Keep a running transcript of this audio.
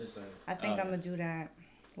Interesting. I think I'm gonna do that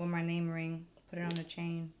with my name ring. Put it on the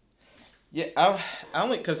chain. Yeah, I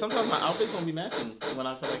only because sometimes my outfits won't be matching when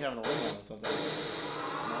I feel like having a ring on. Sometimes,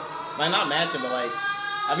 like not matching, but like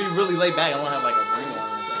I be really laid back. I won't have like a ring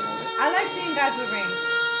on. I like seeing guys with rings.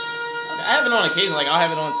 Okay, I have it on occasion. Like I'll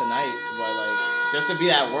have it on tonight, but like just to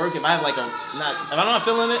be at work, if I have like if I'm not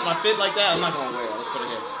feeling it, my fit like that, I'm not gonna wear it. Let's put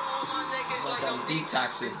it here. Like I'm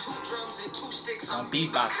detoxing. I'm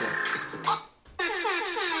beatboxing.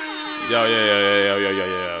 Yo.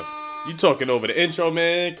 You talking over the intro,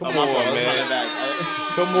 man? Come on, man.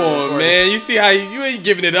 Come on, recording. man. You see how you ain't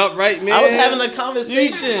giving it up, right, man? I was having a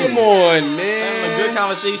conversation. Come on, man. Having a good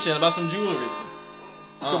conversation about some jewelry.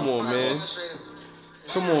 Come on, man.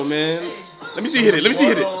 Come on, man. Let me see hit it.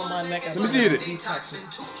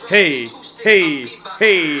 Hey.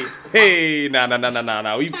 Nah.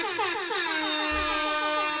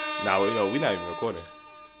 We not even recording.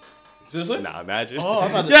 Seriously? Nah, imagine. Oh,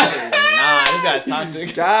 I'm about to say, nah, this guy's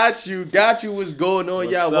toxic. Got you. What's going on,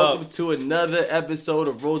 What's y'all? up? Welcome to another episode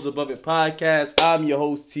of Rose Above It Podcast. I'm your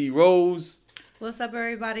host, T Rose. What's up,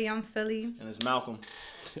 everybody? I'm Philly. And it's Malcolm.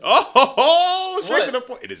 Oh, straight What? to the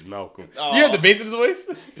point. It is Malcolm. Oh. You heard the bass in his voice?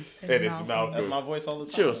 It is Malcolm. Malcolm. That's my voice all the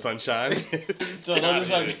time. Chill, sunshine. So Get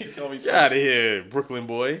out of here, Brooklyn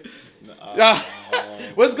boy.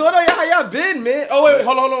 What's going on, y'all? How y'all been, man? Oh, wait,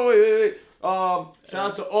 hold on, wait.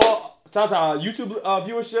 Shout out to our YouTube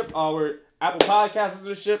viewership, our Apple Podcast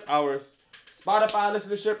listenership, our Spotify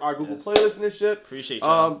listenership, our Google Play listenership. Appreciate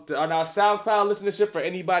y'all. On our SoundCloud listenership, for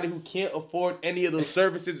anybody who can't afford any of those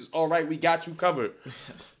services, it's all right. We got you covered.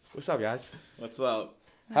 What's up, guys? What's up?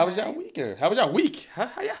 How was y'all weekend? How was y'all week? How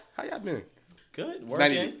y'all been? Good.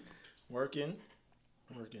 Working.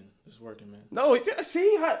 Just working, man. No,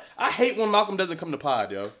 see, I hate when Malcolm doesn't come to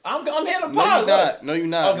pod, yo. I'm here to pod. No, you're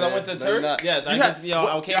not. Oh, because I went to Turks? Yes,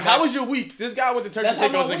 I came back. How was your week? This guy went to Turks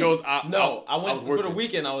and goes, I went for the working.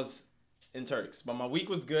 weekend. I was in Turks, but my week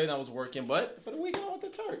was good. I was working, but for the weekend I went to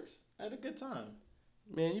Turks. I had a good time.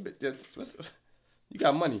 Man, you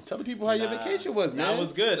got money. Tell the people how your vacation was, man. It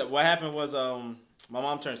was good. What happened was my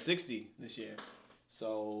mom turned 60 this year,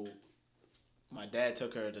 so my dad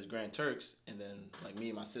took her to Grand Turks, and then like me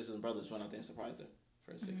and my sisters and brothers went out there and surprised her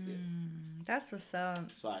for her 60th. That's what's up.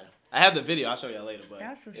 It's fire. I have the video. I'll show y'all later, but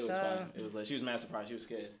That's what's it was up. fire. It was like she was mad surprised. She was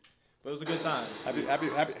scared, but it was a good time.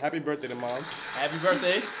 Happy birthday to mom. Happy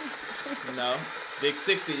birthday. Big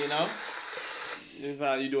 60,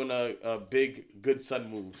 You doing a big good son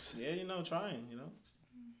moves. Yeah, trying,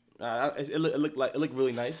 It looked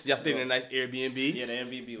really nice. Y'all stayed in a nice Airbnb. Yeah, the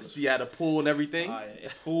Airbnb was. See, you had a pool and everything.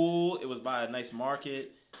 Pool. It was by a nice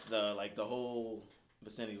market. The whole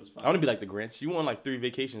vicinity was fine. I want to be like the Grinch. You won like 3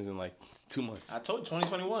 vacations in like 2 months. I told you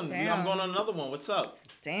 2021. Damn. I'm going on another one. What's up?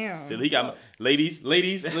 Damn. He got ladies.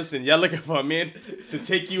 Listen, y'all looking for a man to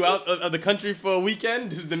take you out of the country for a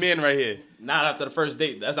weekend? This is the man right here. Not after the first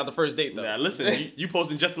date. That's not the first date though. Nah, listen, you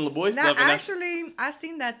posting Justin LeBoy Now, stuff. actually, I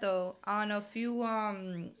seen that though on a few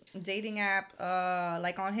dating app,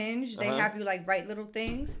 like on Hinge. They have you like write little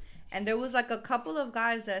things, and there was like a couple of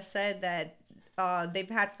guys that said that they've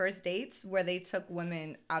had first dates where they took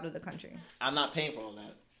women out of the country. I'm not paying for all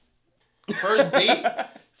that. First date,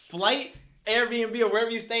 flight, Airbnb, or wherever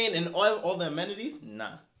you're staying, and all the amenities.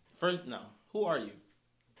 Nah. First, no. Who are you?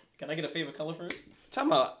 Can I get a favorite color first?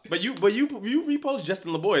 Talking about, but you repost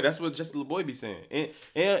Justin LeBoy. That's what Justin LeBoy be saying.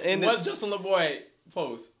 And what Justin LeBoy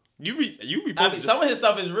post? You repost. I mean, some of his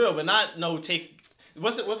stuff is real, but not no take.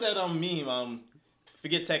 What's that meme?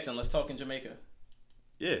 Forget texting. Let's talk in Jamaica.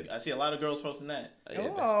 Yeah, I see a lot of girls posting that.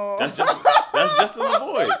 Oh. That's Justin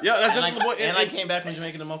LeBoy. Yeah, that's Justin LeBoy. And I came back from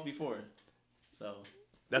Jamaica the month before, so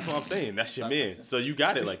that's what I'm saying. That's your man. So you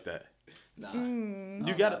got it like that. Nah,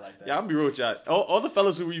 you got it. Like that. Yeah, I'm gonna be real with y'all. All the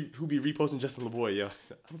fellas who be reposting Justin LeBoy, yo,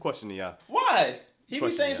 I'm questioning y'all. Why? He be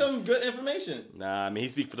saying some good information. Nah, I mean he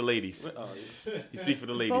speak for the ladies. He speak for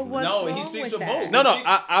the ladies. But what's no, wrong he speaks with for that? both. No,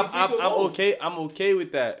 I'm okay. I'm okay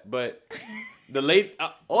with that. But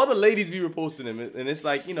all the ladies be reposting him, and it's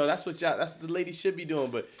like that's what the ladies should be doing.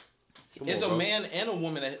 But it's a man and a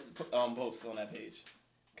woman that posts on that page,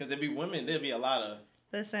 because there'd be women. There'd be a lot of.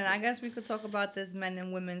 Listen, I guess we could talk about this men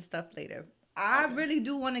and women stuff later. I really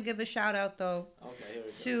do want to give a shout out though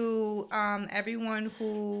to everyone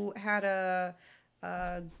who had a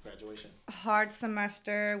graduation hard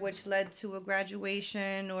semester, which led to a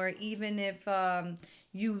graduation, or even if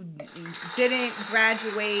you didn't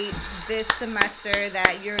graduate this semester,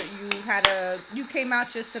 that you came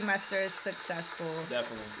out your semester successful.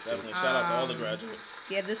 Definitely. Shout out to all the graduates.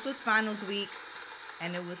 Yeah, this was finals week,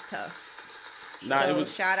 and it was tough.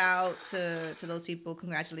 shout out to those people.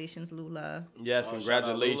 Congratulations, Lula. Yes,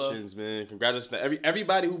 congratulations, man. Congratulations to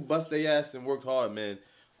everybody who bust their ass and worked hard, man.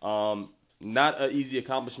 Not an easy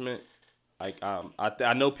accomplishment. Like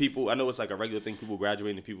I know people. I know it's like a regular thing. People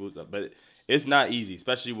graduating, but it's not easy,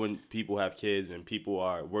 especially when people have kids and people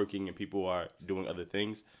are working and people are doing other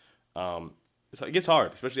things. It gets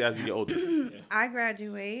hard, especially as you get older. Yeah. I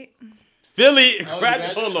graduate. Philly, hold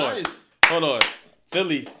on,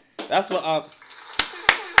 Philly. That's what.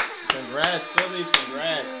 Congrats, Philly.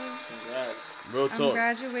 Congrats. Real talk. I'm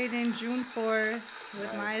graduating June 4th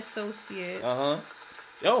with my associate.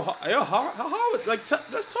 Yo, how hard? Like,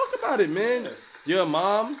 let's talk about it, man. You're a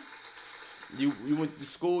mom. You went to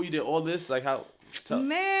school. You did all this. Like, how?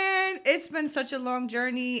 Man, it's been such a long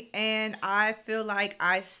journey, and I feel like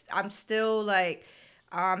I'm still like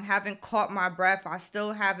haven't caught my breath. I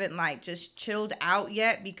still haven't like just chilled out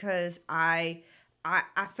yet because I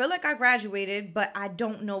feel like I graduated, but I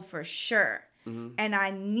don't know for sure. Mm-hmm. And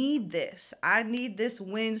I need this. I need this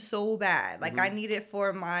win so bad. Like, I need it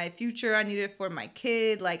for my future. I need it for my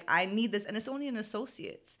kid. Like, I need this. And it's only an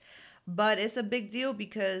associate's. But it's a big deal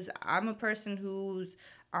because I'm a person who's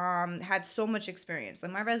had so much experience.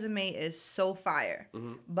 Like, my resume is so fire.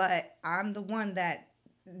 Mm-hmm. But I'm the one that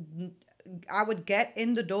I would get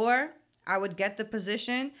in the door. I would get the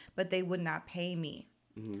position, but they would not pay me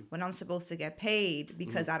when I'm supposed to get paid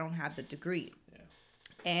because I don't have the degree. Yeah.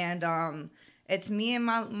 And it's me and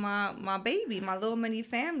my baby, my little mini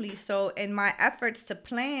family. So in my efforts to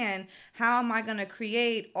plan, how am I going to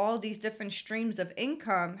create all these different streams of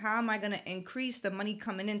income? How am I going to increase the money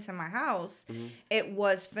coming into my house? It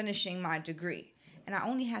was finishing my degree. And I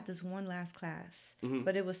only had this one last class,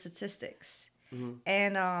 but it was statistics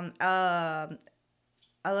and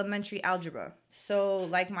elementary algebra. So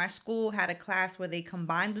like my school had a class where they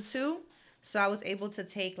combined the two. So I was able to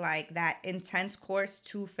take like that intense course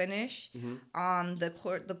to finish.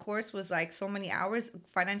 The course was like so many hours.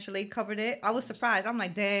 Financial aid covered it. I was surprised. I'm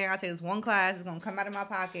like, dang, I'll take this one class. It's gonna come out of my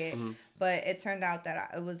pocket. But it turned out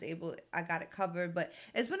that I got it covered. But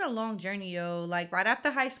it's been a long journey, yo. Like right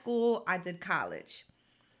after high school, I did college.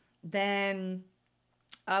 Then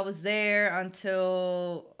I was there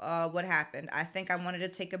until what happened. I think I wanted to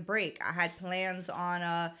take a break. I had plans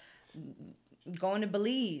on going to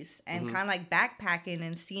Belize and kind of like backpacking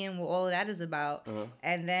and seeing what all of that is about.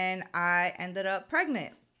 And then I ended up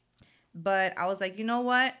pregnant. But I was like, you know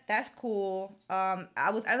what? That's cool. I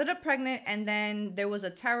ended up pregnant, and then there was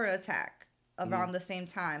a terror attack around the same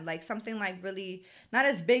time. Like something like really not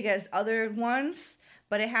as big as other ones,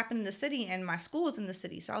 but it happened in the city, and my school is in the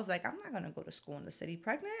city. So I was like, I'm not going to go to school in the city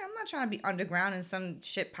pregnant. I'm not trying to be underground and some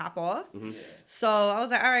shit pop off. So I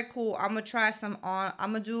was like, all right, cool. I'm going to try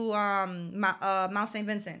I'm going to do Mount St.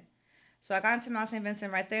 Vincent. So I got into Mount St.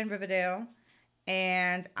 Vincent right there in Riverdale,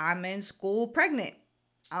 and I'm in school pregnant.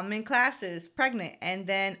 I'm in classes pregnant. And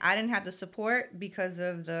then I didn't have the support because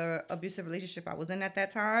of the abusive relationship I was in at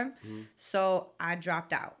that time. So I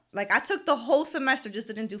dropped out. Like I took the whole semester, just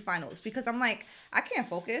didn't do finals because I'm like, I can't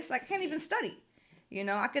focus. Like I can't even study. You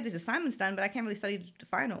know, I get these assignments done, but I can't really study the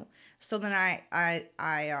final. So then I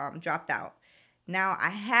dropped out. Now I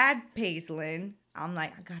had Paisley. I'm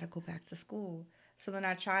like, I gotta go back to school. So then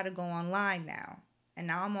I try to go online now. And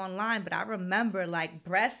now I'm online, but I remember like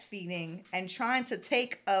breastfeeding and trying to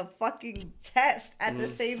take a fucking test at the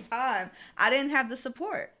same time. I didn't have the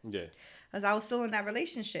support. Yeah. Because I was still in that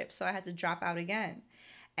relationship. So I had to drop out again.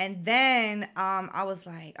 And then I was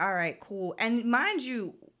like, all right, cool. And mind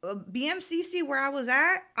you, BMCC where I was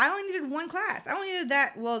at, I only needed one class. I only needed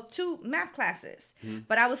two math classes.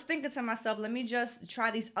 But I was thinking to myself, let me just try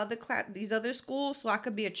these other schools so I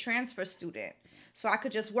could be a transfer student. So I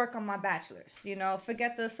could just work on my bachelor's, you know,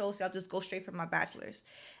 forget the associate, I'll just go straight for my bachelor's.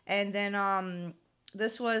 And then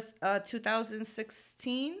this was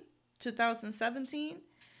 2016, 2017.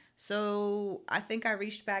 So I think I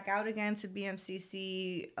reached back out again to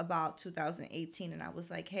BMCC about 2018. And I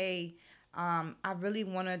was like, hey, I really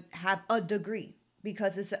want to have a degree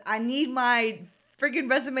because I need my friggin'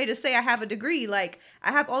 resume to say I have a degree. Like,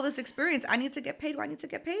 I have all this experience. I need to get paid. I need to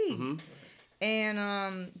get paid.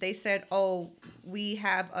 And they said, oh, we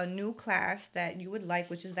have a new class that you would like,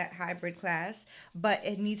 which is that hybrid class, but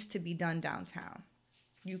it needs to be done downtown.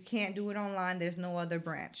 You can't do it online. There's no other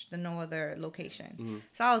branch, no other location.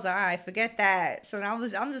 So I was like, all right, forget that. So now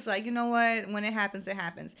I'm just like, you know what? When it happens, it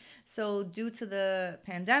happens. So due to the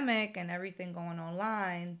pandemic and everything going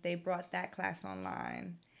online, they brought that class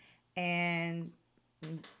online, and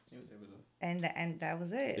that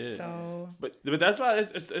was it. Yeah. So, but that's why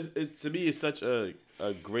it's to me it's such a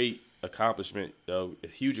great accomplishment, a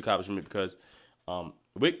huge accomplishment, because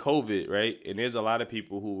with COVID, right? And there's a lot of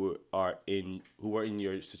people who are in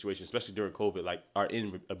your situation, especially during COVID, like are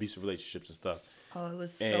in abusive relationships and stuff. Oh, it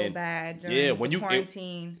was so bad during the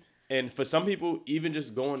quarantine. And for some people, even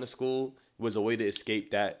just going to school was a way to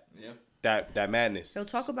escape that madness. So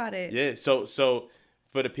talk about it. Yeah. So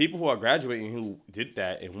for the people who are graduating who did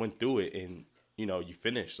that and went through it, and you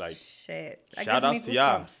finished, like shit. Shout outs to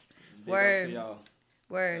y'all.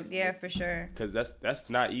 Word, yeah, for sure. Because that's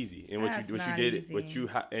not easy, and what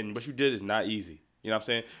you did is not easy. You know what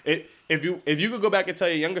I'm saying? If you could go back and tell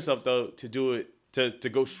your younger self though to do it to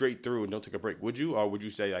go straight through and don't take a break, would you, or would you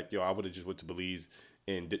say like, I would have just went to Belize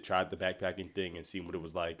and tried the backpacking thing and seen what it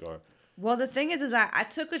was like, or? Well, the thing is I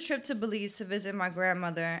took a trip to Belize to visit my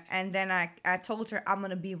grandmother, and then I told her I'm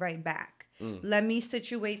gonna be right back. Let me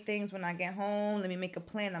situate things when I get home. Let me make a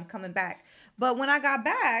plan. I'm coming back. But when I got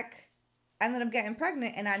back, I ended up getting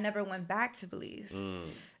pregnant, and I never went back to Belize.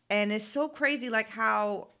 And it's so crazy, like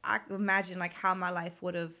how I imagine like how my life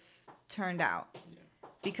would have turned out,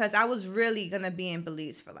 because I was really gonna be in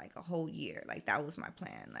Belize for like a whole year. Like that was my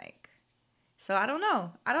plan. Like, so I don't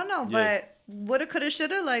know, but woulda, coulda,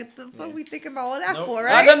 shoulda. Like the fuck we thinking about all that for,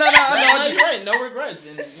 right? No, right. No regrets,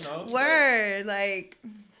 and Word, like.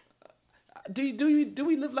 Do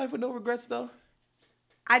we live life with no regrets though?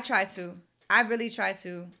 I try to. I really try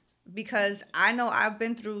to. Because I know I've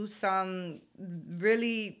been through some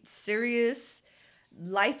really serious,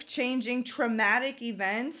 life-changing, traumatic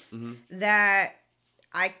events that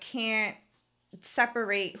I can't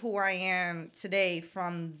separate who I am today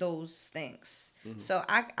from those things. So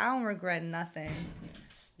I don't regret nothing.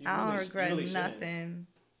 I don't regret nothing.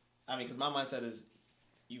 I mean, because my mindset is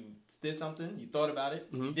you did something, you thought about it,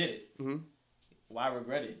 you did it. Why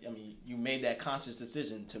regret it? I mean, you made that conscious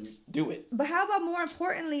decision to do it. But how about more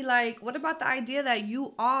importantly, like, what about the idea that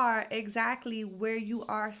you are exactly where you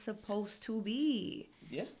are supposed to be?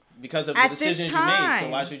 Yeah, because of the decisions you made. So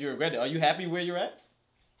why should you regret it? Are you happy where you're at?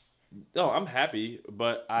 No, I'm happy,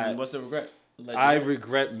 but and what's the regret? I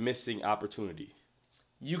regret missing opportunity.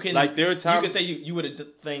 You can like there are times you can say you would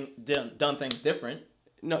have done things different.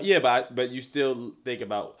 No, yeah, but you still think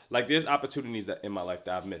about, like, there's opportunities that in my life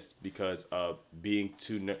that I've missed because of being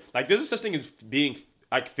too like there's such thing as being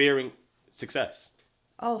like fearing success.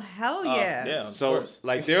 Oh hell yeah! Yeah. So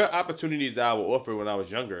like there are opportunities that I would offer when I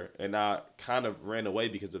was younger, and I kind of ran away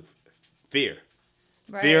because of fear.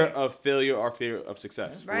 Right. Fear of failure or fear of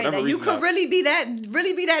success. Right. That you could really be that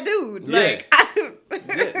dude. Yeah. Like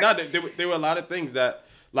No, there were a lot of things that,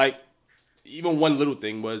 like, even one little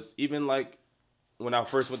thing was, even like when I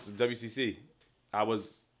first went to WCC, I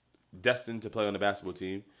was destined to play on the basketball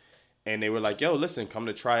team. And they were like, yo, listen, come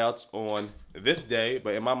to tryouts on this day.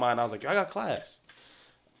 But in my mind, I was like, I got class.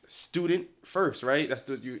 Student first, right? That's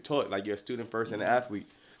what you taught. Like, you're a student first and an athlete.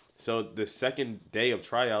 So the second day of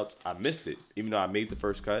tryouts, I missed it. Even though I made the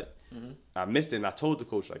first cut, I missed it. And I told the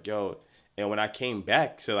coach, like, yo. And when I came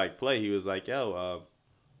back to, like, play, he was like, yo,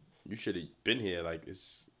 you should have been here. Like,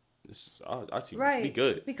 our team be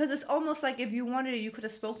good. Because it's almost like if you wanted it, you could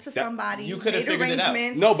have spoke to somebody. You could have figured it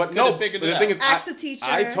out. But the thing is, ask the teacher.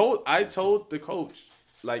 I told the coach,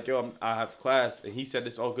 like, yo, I have class, and he said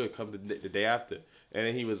it's all good. Come the day after, and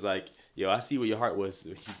then he was like, yo, I see where your heart was.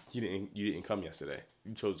 You didn't come yesterday.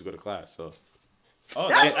 You chose to go to class, so. Oh,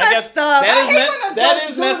 that's messed up. That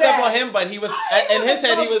is messed up on him, but he was in his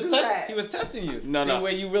head. He was testing you. No.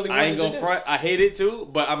 Where you really I ain't gonna front. I hate it too,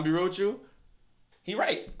 but I'm be real with you. He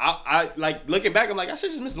right. I like looking back. I'm like, I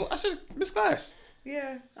should have missed class.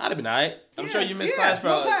 Yeah. I'd have been alright. I'm sure you missed class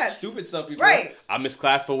for stupid stuff before. Right. I missed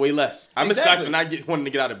class for way less. I missed class for not wanting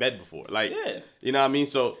to get out of bed before. Like, you know what I mean?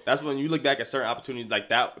 So that's when you look back at certain opportunities like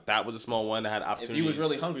that. That was a small one. I had an opportunity. If you was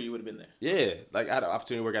really hungry, you would have been there. Yeah. Like, I had an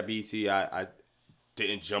opportunity to work at BET. I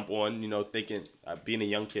didn't jump on, thinking, being a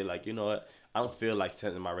young kid, like, you know what? I don't feel like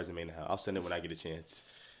sending my resume now. I'll send it when I get a chance.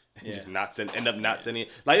 And just end up not sending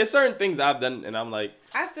it. Like, there's certain things I've done, and I'm like...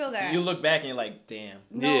 I feel that. You look back and you're like, damn.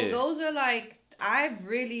 No, those are like... I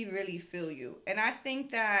really, really feel you. And I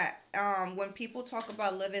think that when people talk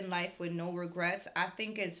about living life with no regrets, I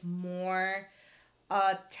think it's more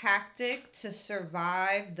a tactic to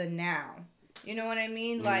survive the now. You know what I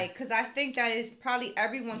mean? Like, because I think that is probably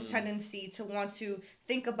everyone's tendency to want to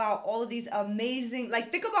think about all of these amazing...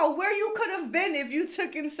 Like, think about where you could have been if you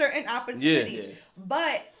took in certain opportunities. Yeah.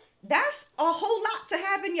 But... that's a whole lot to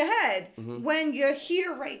have in your head when you're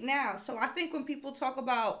here right now. So I think when people talk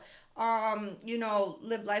about,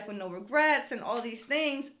 live life with no regrets and all these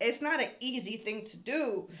things, it's not an easy thing to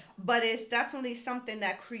do, but it's definitely something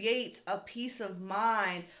that creates a peace of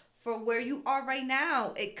mind for where you are right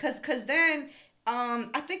now. Cause then,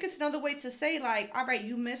 I think it's another way to say, like, all right,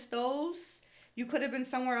 you missed those. you could have been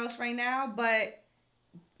somewhere else right now, but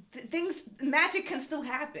magic can still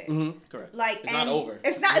happen. Mm-hmm. Correct. Like, it's not over.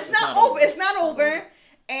 It's not over. It's not over.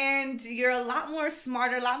 And you're a lot more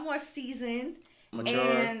smarter, a lot more seasoned,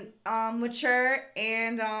 mature,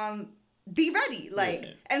 and be ready. Like,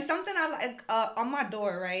 and something I like on my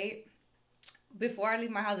door, right? Before I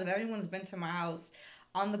leave my house, if anyone's been to my house,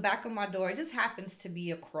 on the back of my door, it just happens to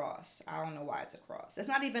be a cross. I don't know why it's a cross. It's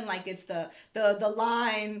not even like it's the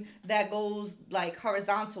line that goes like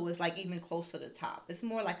horizontal is like even close to the top. It's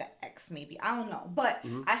more like an X maybe. I don't know. But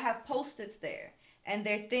I have Post-its there. And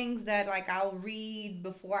they're things that like I'll read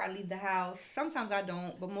before I leave the house. Sometimes I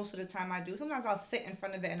don't, but most of the time I do. Sometimes I'll sit in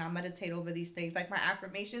front of it and I'll meditate over these things, like my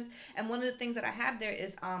affirmations. And one of the things that I have there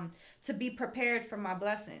is to be prepared for my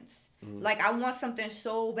blessings. Like I want something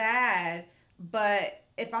so bad, but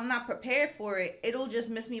if I'm not prepared for it, it'll just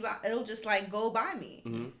miss me by. It'll just like go by me,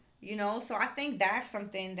 you know. So I think that's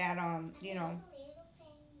something that you know.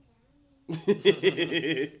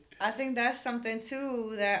 I think that's something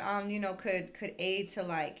too that you know could aid to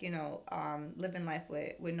like you know living life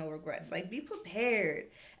with no regrets. Like be prepared,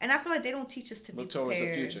 and I feel like they don't teach us to be prepared. Look towards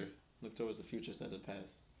the future. Look towards the future instead of the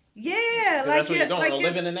past. Yeah, like that's what you're doing. Like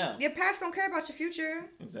live in it now. Your past don't care about your future.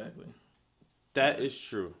 Exactly. That is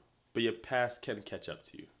true. But your past can catch up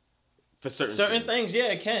to you for certain things. Yeah,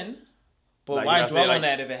 it can. But like, why dwell on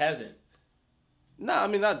that if it hasn't? Nah, I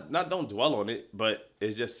mean, not don't dwell on it, but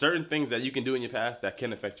it's just certain things that you can do in your past that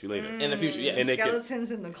can affect you later in the future. Yeah, and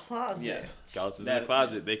skeletons in the closet. Yeah, skeletons in the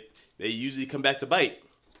closet. They usually come back to bite.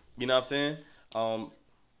 You know what I'm saying?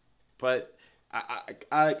 But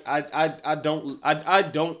I don't.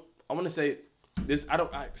 I want to say this.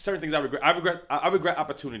 Certain things I regret. I regret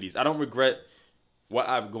opportunities. I don't regret what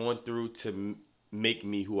I've gone through to make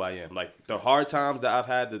me who I am. Like the hard times that I've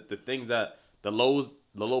had, the things that the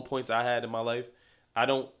low points I had in my life, I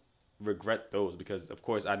don't regret those because of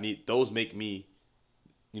course those make me,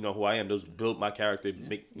 you know, who I am. Those build my character,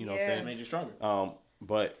 make you know what I'm saying? Made you stronger.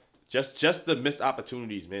 But just the missed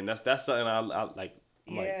opportunities, man. That's something I like.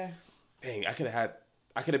 I'm like, dang, I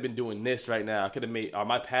could have been doing this right now. I could have made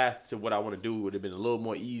my path to what I want to do would have been a little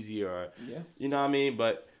more easier. You know what I mean?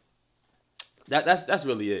 But that's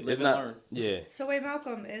really it. Live it's and not. Learn. Yeah. So wait,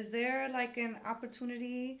 Malcolm, is there like an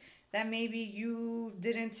opportunity that maybe you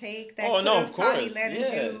didn't take that could have probably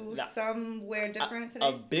landed you somewhere different today?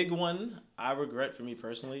 A big one I regret for me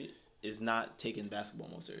personally is not taking basketball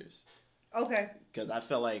more serious. Okay. Because I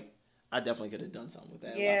felt like I definitely could have done something with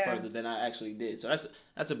that a lot further than I actually did. So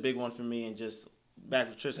that's a big one for me, and just back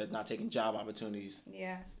to Trish had not taking job opportunities.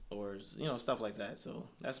 Yeah. Or stuff like that. So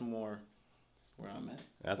that's more where I'm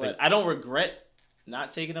at. But I don't regret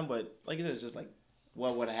not taking them, but like I said, it's just like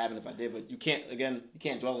what would have happened if I did. But you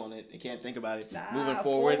can't dwell on it. You can't think about it. Moving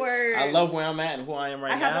forward. I love where I'm at and who I am right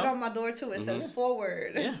now. I have it on my door too. It says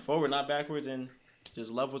forward. Yeah, forward, not backwards, and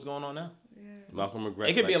just love what's going on now. Yeah. Malcolm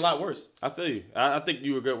regrets. It could be a lot worse. I feel you. I think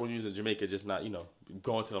you regret when you was in Jamaica, just not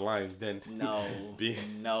going to the Lions. Then no,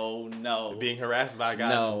 being harassed by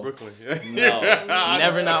guys from Brooklyn. No,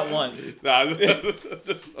 never, not once. Nah, I'm just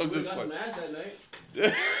some ass that night.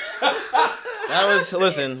 That was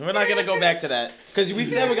listen. We're not gonna go back to that because we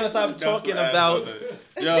said we're gonna stop talking about.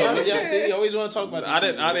 See, you always want to talk about. I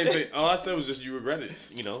didn't say. All I said was just you regretted.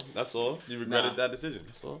 That's all. You regretted that decision.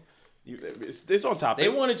 That's all. It's on topic. They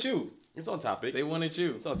wanted you. It's on topic. They wanted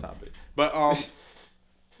you. It's on topic. But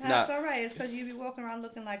That's all right. It's because you be walking around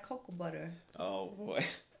looking like cocoa butter. Oh boy.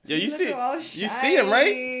 Yeah, you see him,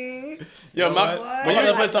 right? Yo, when you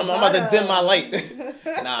gonna put something, I'm about to dim my light.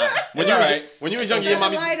 Nah, when you was young, your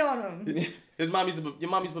mommy light on him. Your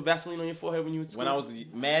mommy's put Vaseline on your forehead when you was when I was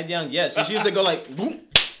mad young. Yes, she used to go like, boom.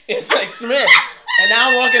 It's like smear. And now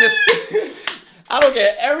I'm walking the. I don't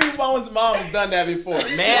care. Everyone's mom has done that before.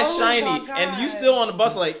 Mad shiny, and you still on the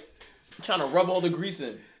bus like trying to rub all the grease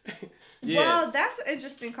in. Yeah. Well, that's an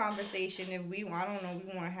interesting conversation. If we want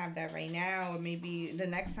to have that right now, or maybe the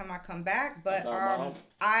next time I come back. But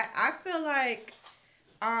I feel like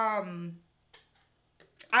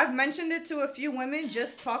I've mentioned it to a few women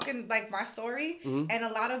just talking like my story, and a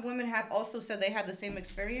lot of women have also said they had the same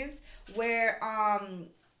experience where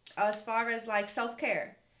as far as like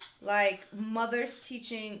self-care, like mothers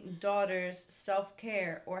teaching daughters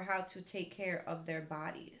self-care or how to take care of their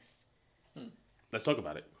bodies. Let's talk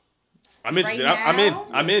about it. I'm interested. Right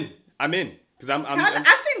I'm in. Because I've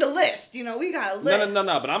seen the list. We got a list.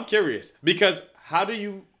 No. But I'm curious because how do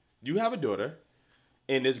you have a daughter,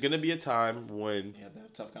 and there's gonna be a time when you have to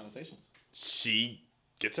have tough conversations. She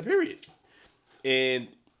gets a period, but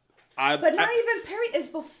not even period. It's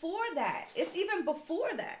before that. It's even before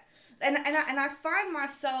that. And I find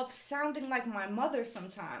myself sounding like my mother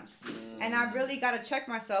sometimes, and I really gotta check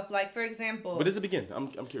myself. Like, for example, where does it begin?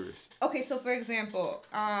 I'm curious. Okay, so for example,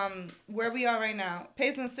 where we are right now,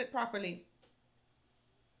 Paisley, sit properly.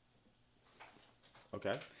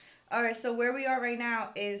 Okay. All right, so where we are right now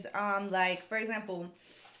is like, for example,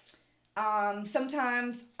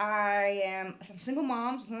 sometimes I'm a single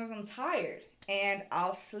mom. Sometimes I'm tired, and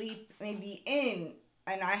I'll sleep maybe in.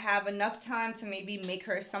 And I have enough time to maybe make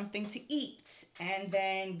her something to eat and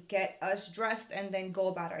then get us dressed and then go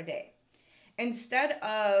about our day. Instead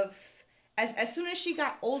of, as soon as she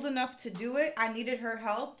got old enough to do it, I needed her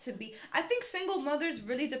help to be, I think single mothers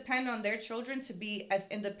really depend on their children to be as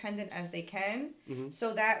independent as they can. Mm-hmm.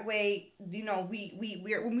 So that way, you know, we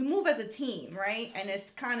move as a team, right? And it's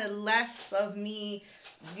kind of less of me,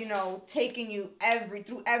 you know, taking you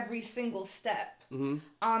through every single step. Mm-hmm.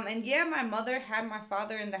 And yeah, my mother had my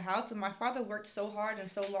father in the house, and my father worked so hard and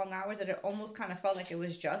so long hours that it almost kind of felt like it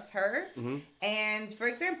was just her. Mm-hmm. And for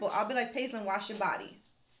example, I'll be like, Paisley, wash your body.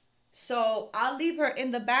 So I'll leave her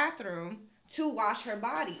in the bathroom to wash her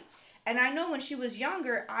body. And I know when she was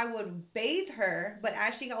younger, I would bathe her, but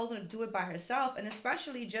as she got older to do it by herself, and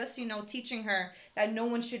especially just, you know, teaching her that no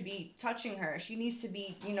one should be touching her. She needs to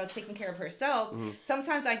be, you know, taking care of herself. Mm-hmm.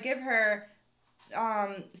 Sometimes I give her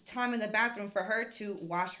time in the bathroom for her to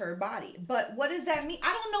wash her body. But what does that mean?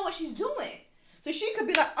 I don't know what she's doing. So she could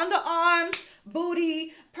be like underarms,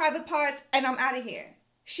 booty, private parts, and I'm out of here.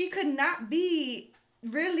 She could not be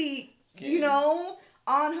really, you know,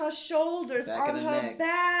 on her shoulders, on her neck.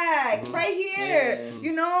 Back, mm-hmm. right here,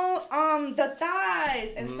 you know, the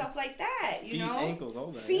thighs and mm-hmm. stuff like that, you know. Ankles,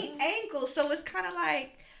 all that. Feet, ankles. So it's kind of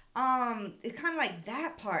like,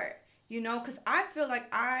 that part, you know, because I feel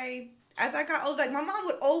like as I got older, like my mom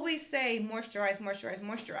would always say moisturize, moisturize,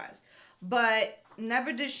 moisturize. But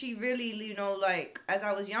never did she really, you know, like as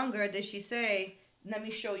I was younger, did she say, let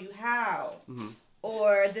me show you how. Mm-hmm.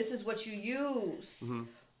 Or this is what you use. Mm-hmm.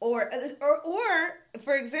 Or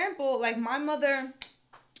for example, like my mother,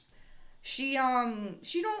 she don't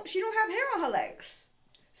have hair on her legs.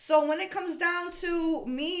 So when it comes down to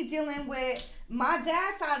me dealing with my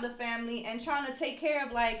dad's side of the family and trying to take care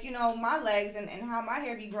of, like, you know, my legs and how my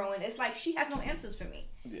hair be growing, it's like she has no answers for me.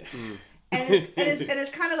 Yeah. Mm. And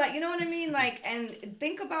it's kind of like, you know what I mean? Like, and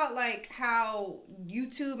think about, like, how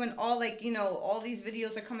YouTube and all, like, you know, all these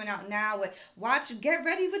videos are coming out now with get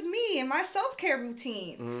ready with me and my self-care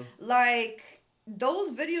routine. Mm-hmm. Like,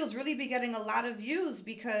 those videos really be getting a lot of views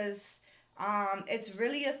because it's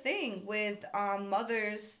really a thing with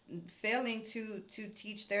mothers failing to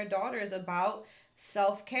teach their daughters about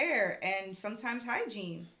self-care and sometimes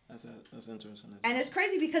hygiene. That's interesting. And it's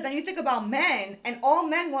crazy because then you think about men, and all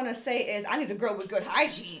men want to say is, I need a girl with good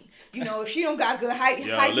hygiene. You know, if she don't got good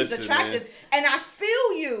hygiene's attractive. Man. And I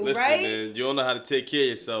feel you, right? Man, you don't know how to take care of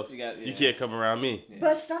yourself. You can't come around me. Yeah.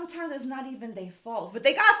 But sometimes it's not even their fault. But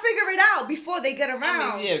they got to figure it out before they get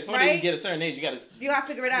around. I mean, before they get a certain age, you got to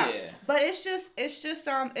figure it out. Yeah. But it's just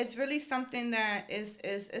it's really something that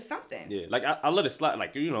is something. Yeah, like I let it slide.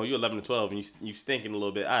 Like, you know, you're 11 to 12 and you stinking a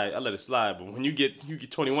little bit. I let it slide. But when you get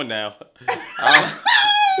 21 now.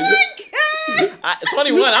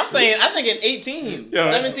 21, I'm saying, I think at 18,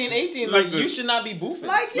 17, 18, like, you should not be boofing.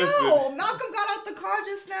 Like, Malcolm got out the car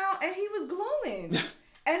just now, and he was glowing.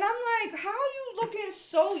 And I'm like, how you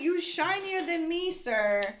looking you shinier than me,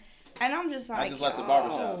 sir? And I'm just like, I just left the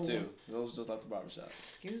barbershop, too. Those just left the barbershop.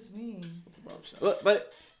 Excuse me. Just left the barbershop.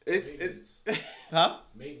 But it's huh?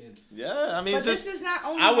 Maintenance. Yeah, I mean, but it's this is not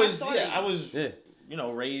only I was, you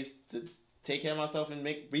know, raised to take care of myself and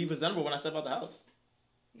be presentable when I step out the house.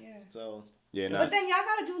 Yeah. So. Yeah. But then y'all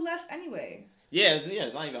gotta do less anyway. Yeah,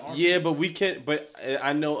 it's not even hard. Yeah, but we can't. But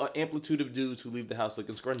I know an amplitude of dudes who leave the house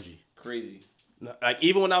looking scrungy. Crazy. Like,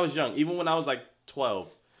 even when I was young, even when I was like 12,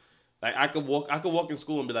 like I could walk in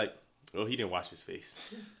school and be like, oh, he didn't wash his face.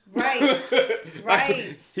 Right.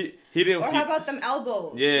 Right. He didn't. Or how about them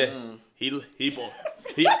elbows? Yeah. He.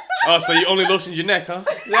 Oh, so you only lotioned your neck, huh?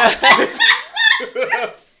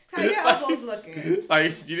 Yeah. How your elbows looking?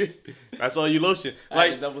 Like, that's all you lotion.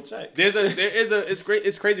 Like, double check. It's great.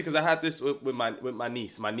 It's crazy because I had this with my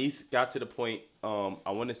niece. My niece got to the point.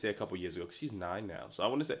 I want to say a couple years ago because she's 9 now. So I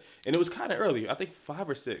want to say, and it was kind of early. I think 5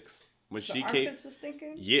 or 6 when she came. Was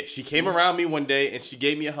thinking? Yeah, she came around me one day and she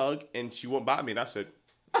gave me a hug and she went by me and I said,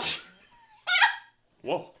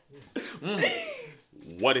 "Whoa,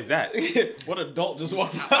 what is that? What adult just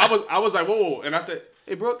walked by?" I was like, "Whoa," and I said,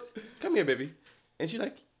 "Hey, Brooke, come here, baby," and she's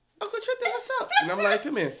like, "Uncle Trinity, what's up?" And I'm like,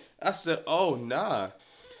 "Come here." I said, "Oh, nah."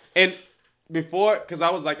 And before, because I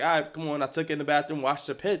was like, all right, come on. I took her in the bathroom, washed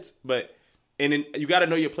her pits. But And then you got to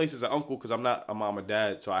know your place as an uncle because I'm not a mom or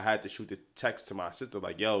dad. So I had to shoot the text to my sister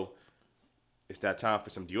like, yo, it's that time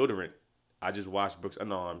for some deodorant. I just washed Brooks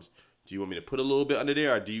Underarms. Do you want me to put a little bit under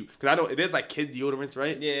there, or do you? Because I don't. There's like kid deodorants,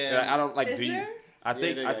 right? Yeah. I don't like. Is do you? there? I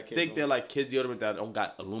think I think they're like kids deodorant that don't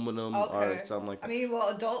got aluminum or something like that. I mean, well,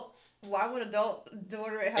 adult. Why would adult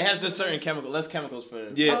deodorant have? It has a certain chemical, less chemicals for.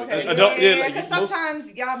 Yeah. Okay. Adult. Yeah. Like, Because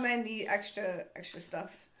sometimes y'all men need extra stuff.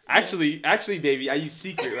 Actually, baby, I use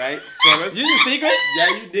Secret, right? So You use Secret?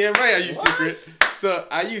 Yeah, you damn right. I use Secret. So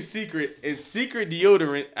I use Secret, and Secret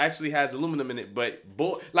deodorant actually has aluminum in it. But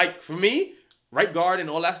like for me, Right Guard and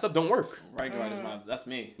all that stuff don't work. Right Guard is that's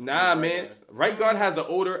me. Nah, man. Right Guard has an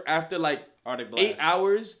odor after like Arctic Blast. 8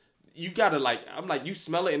 hours. You gotta like, I'm like, you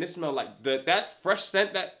smell it and it smell like that fresh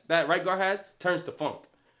scent that Right Guard has turns to funk.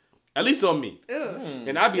 At least on me. Ew.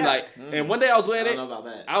 And I'd be like, and one day I was wearing I it. don't know about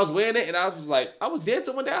that. I was wearing it and I was like, I was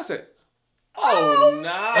dancing one day. I said, oh,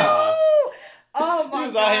 nah. Oh my god. He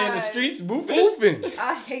was out here in the streets moving.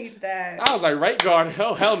 I hate that. I was like, Right Guard,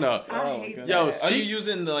 hell no. I hate that. Yo, Are you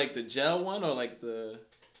using the gel one or like the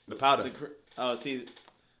powder? See,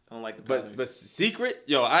 I don't like the powder. But Secret,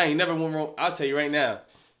 yo, I ain't never went wrong. I'll tell you right now,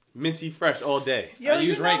 minty fresh all day. Yo, I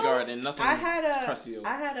use Right Guard and nothing. I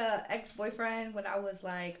had a ex-boyfriend when I was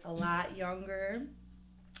like a lot younger,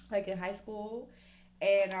 like in high school,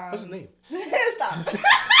 and what's his name? Stop.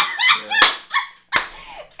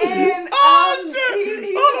 And he used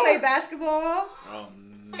to play basketball. Oh,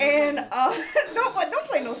 no. And don't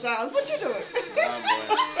play no sounds. What you doing?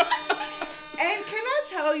 And can I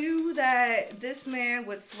tell you that this man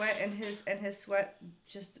would sweat and his sweat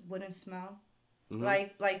just wouldn't smell? Mm-hmm.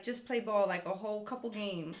 Like just play ball like a whole couple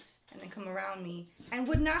games and then come around me and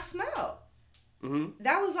would not smell. Mm-hmm.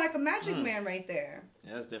 That was like a magic man right there.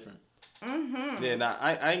 Yeah, that's different. Mm-hmm. Yeah, nah,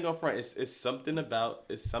 I ain't gonna front. It's something about.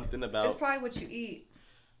 It's probably what you eat.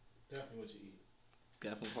 Definitely what you eat.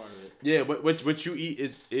 Definitely part of it. Yeah, what you eat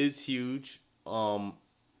is huge. I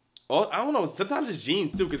don't know. Sometimes it's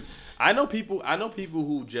genes too, because I know people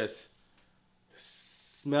who just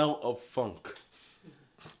smell of funk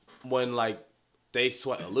when like they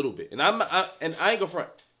sweat a little bit, and I ain't gonna front.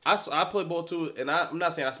 I play ball too, and I'm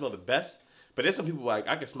not saying I smell the best, but there's some people like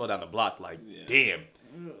I can smell down the block. Like, damn,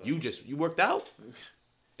 you worked out,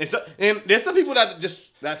 and there's some people that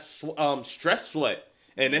just stress sweat.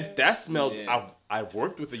 And that smells. Yeah. I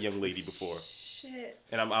worked with a young lady before. Shit.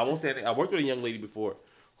 And I won't say anything. I worked with a young lady before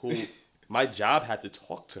who my job had to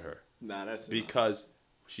talk to her. Nah, that's because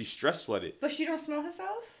she stress sweated. But she don't smell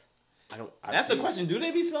herself? That's the question. Do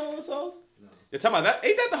they be smelling themselves? No. You're talking about that?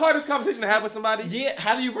 Ain't that the hardest conversation to have with somebody? Yeah.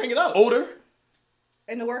 How do you bring it up? Odor?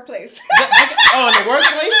 In the workplace. In the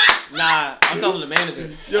workplace? Nah, I'm telling the manager.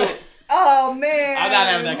 Yo. Oh man! I'm not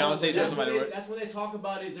having that conversation with somebody. That's when they talk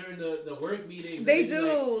about it during the work meetings. They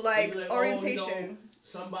do like orientation.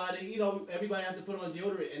 Somebody, everybody have to put on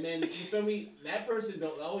deodorant, and then you feel me? That person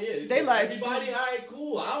don't. Oh yeah, they like everybody. All right,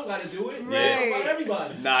 cool. I don't gotta do it. Right. About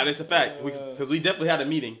everybody. Nah, that's a fact. Because we definitely had a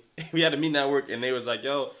meeting. We had a meeting at work, and they was like,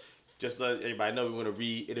 "Yo, just let everybody know we want to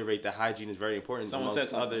reiterate that hygiene is very important." Someone said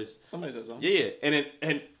something. Others. Somebody said something. Yeah,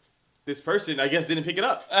 and this person, I guess, didn't pick it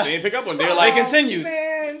up. They didn't pick up on it. They were like, they continued.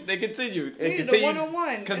 Man. They continued. They continued. The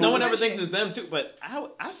one-on-one. Because no one ever thinks it's them, too. But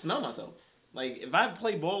I smell myself. Like, if I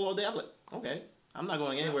play ball all day, I'm like, okay, I'm not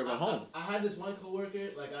going anywhere but home. I had this one coworker,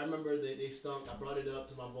 like, I remember they stunk. I brought it up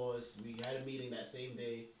to my boss. We had a meeting that same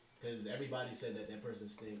day because everybody said that person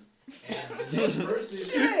stink. And the next person...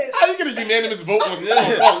 How you get a unanimous vote on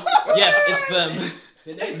Yes, it's them.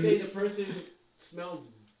 The next day, the person smelled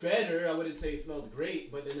better. I wouldn't say it smelled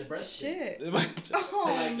great, but then the breath shit.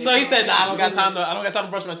 So he said, "Nah, I don't got time to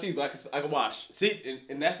brush my teeth, but I can wash." See,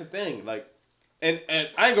 and that's the thing. Like, and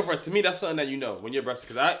I ain't go front. To me, that's something that you know when you're breastfeeding.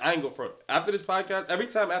 Because I ain't go front. After this podcast, every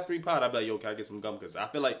time after we pod, I be like, "Yo, can I get some gum?" Because I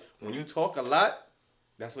feel like when you talk a lot,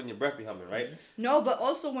 that's when your breath be humming, right? No, but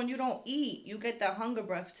also when you don't eat, you get that hunger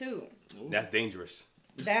breath too. Ooh. That's dangerous.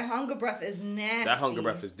 That hunger breath is nasty. That hunger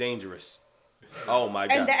breath is dangerous. Oh my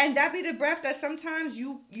god! And that be the breath that sometimes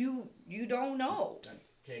you don't know.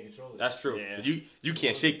 Can't control it. That's true. Yeah. You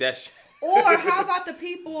can't shake that shit. Or how about the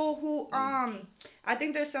people who I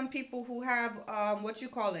think there's some people who have what you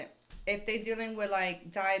call it, if they're dealing with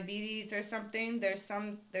like diabetes or something. There's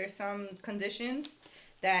some conditions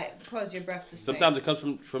that cause your breath to stink. Sometimes it comes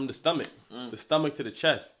from the stomach, the stomach to the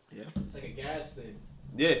chest. Yeah, it's like a gas thing.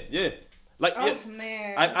 Yeah. Like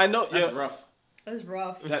man, I know that's rough. That's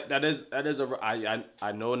rough. That is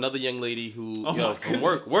I know another young lady who from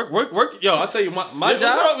work. Yo, I'll tell you my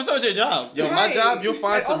job. What's up with your job? Yo, my job. You'll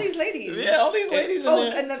find all these ladies. Yeah, all these ladies.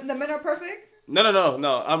 And the men are perfect. No.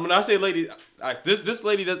 When I say lady, this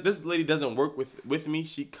lady doesn't work with me.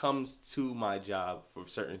 She comes to my job for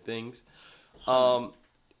certain things,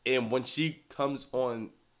 and when she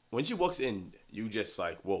walks in, you just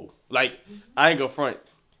like whoa. Like I ain't gonna front.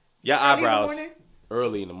 Your eyebrows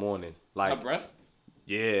early in the morning. Like her breath.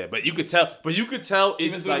 Yeah, but you could tell. Even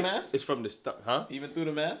it's through like the mask? it's from the huh? Even through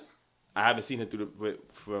the mask. I haven't seen it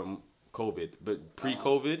from COVID, but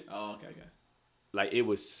pre-COVID. Oh, okay. Like it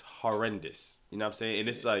was horrendous. You know what I'm saying? And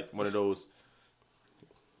it's like one of those.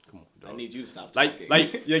 Come on, dog. I need you to stop talking.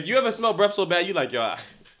 Like you ever smell breath so bad? You like, yo,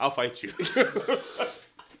 I'll fight you.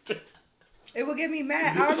 It would get me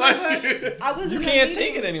mad. I remember I was. You can't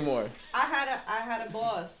take it anymore. I had a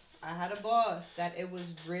boss. That it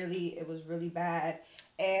was really bad,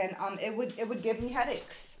 and it would give me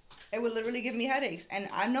headaches. It would literally give me headaches, and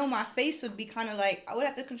I know my face would be kind of like I would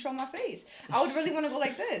have to control my face. I would really want to go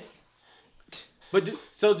like this. But do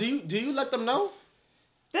you let them know?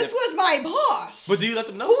 This was my boss. But do you let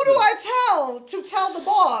them know? Who do I tell the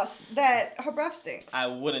boss that her breath stinks? I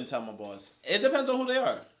wouldn't tell my boss. It depends on who they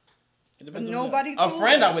are. It depends. Nobody. A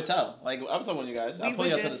friend, I would tell. Like I'm telling you guys, I'll pull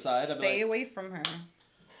you up to the side. I'd stay away from her.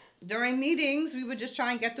 During meetings, we would just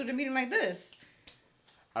try and get through the meeting like this.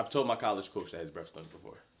 I've told my college coach that his breath stunk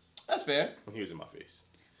before. That's fair. When he was in my face.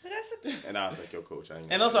 But that's and I was like, yo, coach, I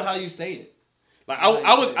ain't. And also how you say it. Like I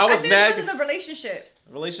was mad. It was a relationship.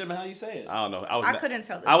 Relationship and how you say it. I don't know. I couldn't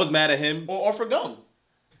tell. I was mad at him. Or for gum.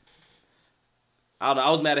 I don't know.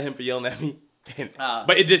 I was mad at him for yelling at me.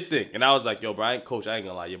 But it did stink. And I was like, yo, bro, coach, I ain't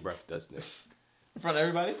gonna lie, your breath does stink. In front of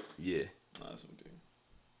everybody? Yeah. Oh, that's what I'm doing.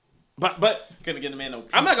 But couldn't get the man no.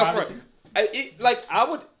 I'm not gonna front. I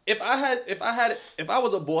would if I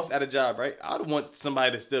was a boss at a job, right? I would want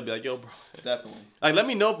somebody to still be like, yo, bro. Definitely. Like, let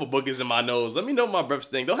me know if a boogers in my nose. Let me know if my breath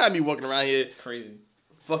stink. Don't have me walking around here crazy,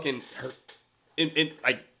 fucking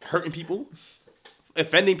like hurting people,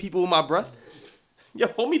 offending people with my breath. Yo,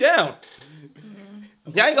 hold me down.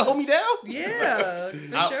 Y'all ain't gonna hold me down? Yeah,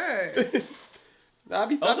 for sure.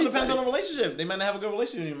 Also depends on the relationship. They might not have a good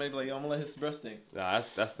relationship. You might be like, yo, I'm gonna let his breath stink. Nah,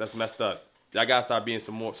 that's messed up. Y'all gotta start being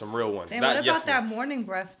some real ones. And what about that morning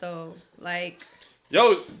breath though? Like,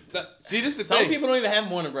 yo, see, this is the thing. Some people don't even have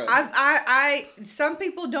morning breath. Some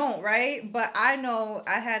people don't, right? But I know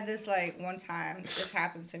I had this like one time. This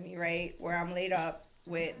happened to me, right, where I'm laid up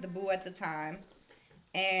with the boo at the time.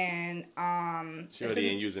 And she already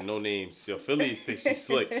ain't using no names. Yo, Philly thinks she's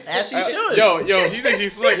slick. As she should. Yo, she thinks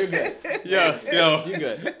she's slick. You're good. Yo, you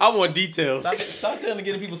good. I want details. Stop telling to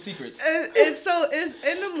getting people secrets. And so it's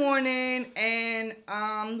in the morning, and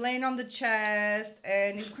laying on the chest,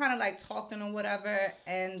 and he's kind of like talking or whatever,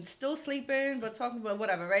 and still sleeping, but talking about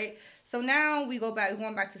whatever, right? So now we're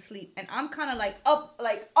going back to sleep, and I'm kind of like up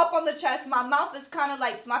on the chest. My mouth is kind of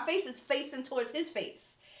like, my face is facing towards his face.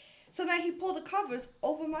 So then he pulled the covers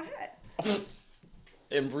over my head.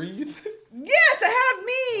 And breathe? Yeah, to have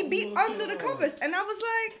me be under the covers. And I was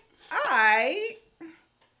like, alright,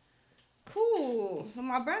 cool. But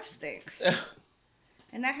my breath stinks.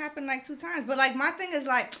 And that happened like 2 times. But like my thing is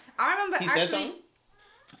like, I remember said something?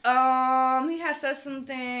 He had said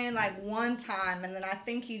something like one time, and then I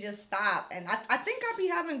think he just stopped. And I think I'd be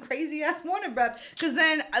having crazy ass morning breath, because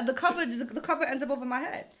then the cover ends up over my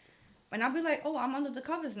head. And I'll be like, oh, I'm under the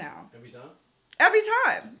covers now. Every time? Every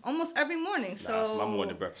time. Almost every morning. So my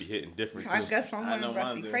morning breath be hitting different too. I guess my morning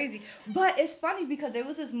breath be crazy. But it's funny because there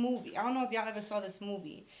was this movie. I don't know if y'all ever saw this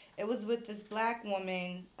movie. It was with this black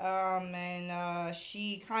woman. And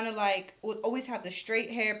she kind of like would always have the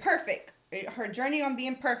straight hair. Perfect. Her journey on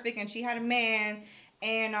being perfect. And she had a man.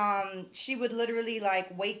 And she would literally like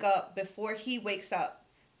wake up before he wakes up.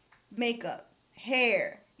 Makeup.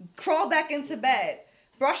 Hair. Crawl back into bed.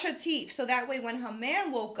 Brush her teeth, so that way when her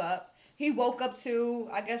man woke up, he woke up to,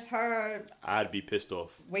 I guess, her. I'd be pissed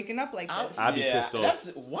off. Waking up like this. I'd be pissed off. That's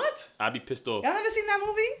what? I'd be pissed off. Y'all never seen that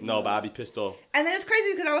movie? No, but I'd be pissed off. And then it's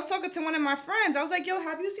crazy because I was talking to one of my friends. I was like, yo,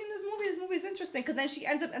 have you seen this movie? This movie is interesting. Because then she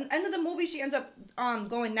ends up, at the end of the movie, she ends up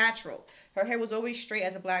going natural. Her hair was always straight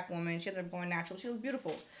as a black woman. She ended up going natural. She was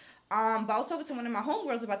beautiful. But I was talking to one of my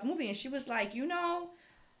homegirls about the movie, and she was like, you know,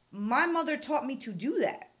 my mother taught me to do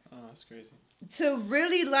that. Oh, that's crazy. To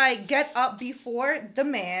really like get up before the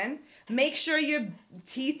man, make sure your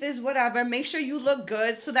teeth is whatever, make sure you look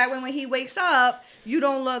good, so that when he wakes up, you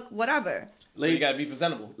don't look whatever. So you gotta be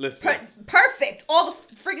presentable. Listen, perfect all the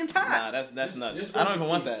friggin' time. Nah, that's nuts. I don't even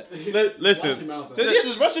want that. Listen,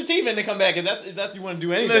 just brush your teeth and then come back. If that's you want to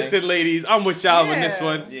do anything. Listen, ladies, I'm with y'all on this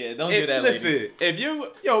one. Yeah, don't do that, ladies. Listen, if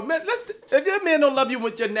your man don't love you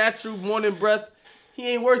with your natural morning breath, he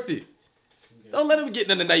ain't worth it. Don't let him get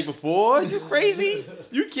in the night before. You crazy?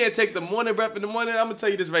 You can't take the morning breath in the morning. I'm gonna tell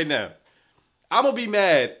you this right now. I'm gonna be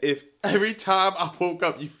mad if every time I woke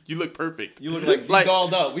up, you look perfect. You look like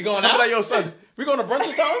dolled up. We going out? I'm like, yo, son, we going to brunch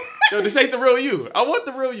or something? Yo, this ain't the real you. I want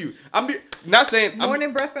the real you. Not saying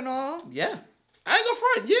morning breath and all. Yeah, I ain't gonna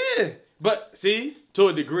front. Yeah, but see, to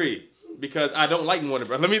a degree. Because I don't like morning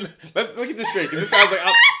breath. Let's get this straight. Because it sounds like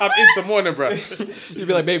I'm into morning breath. You'd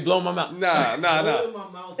be like, babe, blow my mouth. Nah.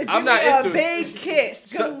 I'm not into a big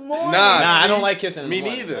kiss. Good morning. Nah, I don't like kissing. Me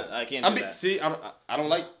neither. I can't do that. See, I don't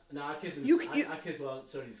like. Nah, I kiss. I kiss while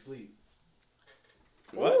starting to sleep.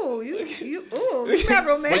 Ooh, you not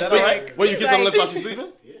romantic. Wait, you kiss on the lips while she's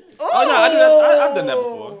sleeping? Yeah. Oh no, I do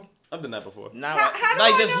that. I've done that before. Now, how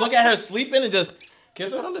like just look at her sleeping and just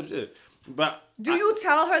kiss her on the lips. Yeah. But do you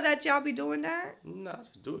tell her that y'all be doing that? Nah,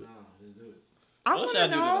 just do it. I want to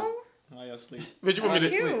know. While y'all sleep. But you want me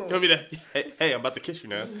to? You want me to? Hey, I'm about to kiss you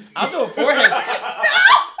now. I'll do a forehead.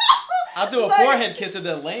 I'll do a forehead kiss at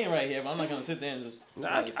the lane right here, but I'm not gonna sit there and just.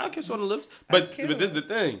 Nah, I'll kiss on the lips. But this is the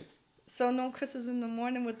thing. So no kisses in the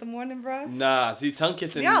morning with the morning breath? Nah, see, tongue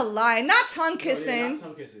kissing. Y'all lying. Not tongue kissing. Yeah, not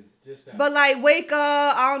tongue kissing. Just that. But like wake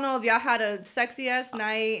up. I don't know if y'all had a sexy ass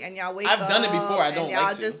night and y'all wake up. I've done it before. I don't and y'all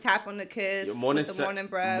like to. just tap on the kiss with the morning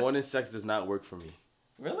breath. Morning sex does not work for me.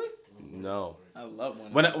 Really? No. I love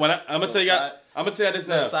morning. I'm gonna tell you this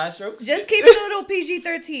now. Side strokes. Just keep it a little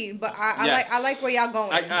PG-13. But I like where y'all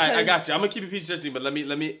going. I got you. I'm gonna keep it PG-13, but let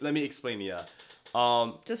me explain to y'all.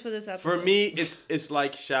 Just for this episode. For me, it's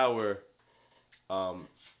like shower. You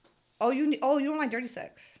don't like dirty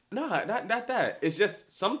sex? No, not that. It's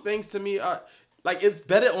just some things to me are like it's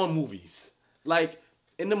better on movies. Like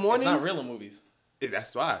in the morning, it's not real in movies.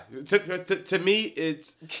 That's why. To me,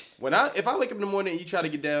 it's if I wake up in the morning and you try to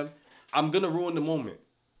get down, I'm gonna ruin the moment.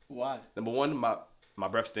 Why? Number one, my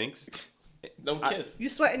breath stinks. Don't kiss. You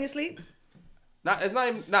sweat in your sleep? It's not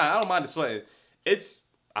even. Nah, I don't mind the sweating.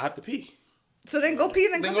 I have to pee. So then go pee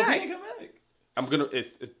and then come back. I'm gonna.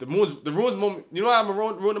 It's the ruins moment. You know why I'm gonna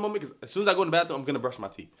ruin the moment? Because as soon as I go in the bathroom, I'm gonna brush my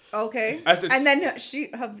teeth. Okay. And then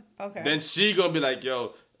okay. Then she gonna be like,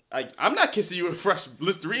 yo, I'm not kissing you with fresh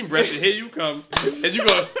Listerine breath, and here you come, and you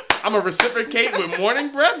go. I'm gonna reciprocate with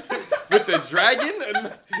morning breath with the dragon.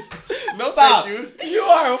 No, stop. Thank you. You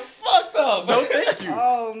are fucked up. No, thank you.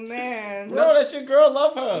 Oh man. No, that's your girl.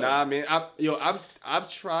 Love her. Nah, man.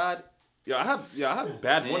 I've tried. I have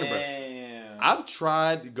bad morning breath. I've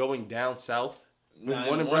tried going down south with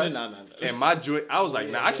morning breath. No. And my joy, I was like,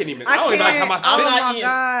 nah, I can't even. I don't even like how my spit. Oh my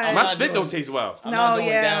God. My spit don't taste well. I'm not going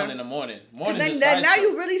down in the morning. Then now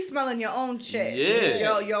you really smelling your own shit.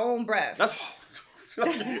 Yeah. Your own breath. That's.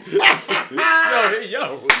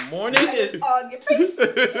 yo. Morning is on your face.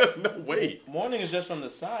 No way. Morning is just from the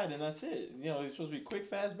side and that's it. You know, it's supposed to be quick,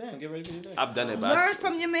 fast, bam. Get ready for your day. I've done it. Learn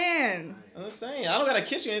from your man. I'm just saying. I don't gotta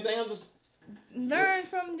kiss you or anything. I'm just learn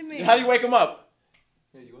from your man. How do you wake him up?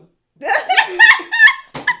 Hey, you up?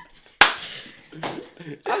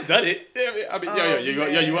 I've done it. I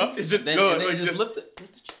mean, you up? It's just then just lift it.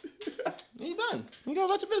 You done. You go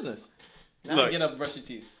about your business. Now Look, get up and brush your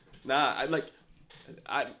teeth. Nah,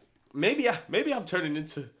 maybe I'm turning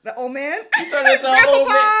into the old man. You turn into an old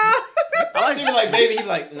man. I like to be like, baby. He be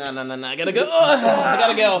like, nah, I gotta go. I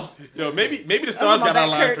gotta go. Yo, maybe the stars got to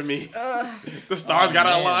align for me. The stars got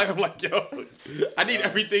to align. I'm like, yo, I need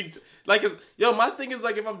everything. My thing is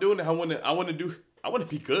like, if I'm doing it, I want to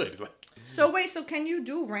be good. Like. So wait, can you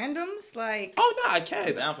do randoms like? Oh no, I can.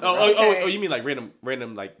 Okay. Oh, you mean like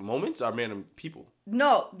random like moments or random people?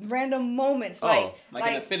 No, random moments like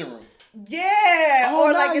in the fitting room. Yeah,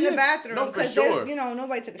 or like in the bathroom. No, for sure.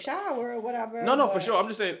 Nobody took a shower or whatever. No, for sure. I'm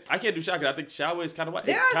just saying I can't do shower because I think shower is kind of what.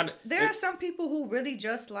 There are some people who really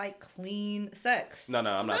just like clean sex. No,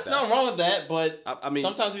 I'm not. There's nothing wrong with that, but I mean,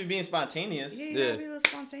 sometimes we're being spontaneous. Yeah, you gotta be a little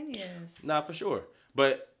spontaneous. Nah, for sure.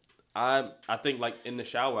 But I think like in the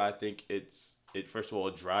shower, I think it first of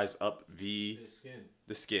all dries up the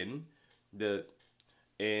skin,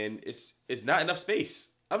 and it's not enough space.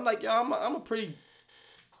 I'm like, yo, I'm a pretty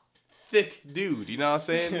thick dude, you know what I'm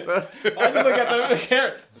saying? I just look at the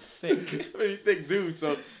camera. Pretty thick dude.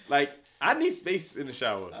 So like I need space in the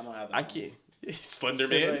shower. I don't have that. I can't. Slender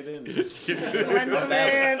man. Slender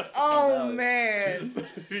man. Oh man.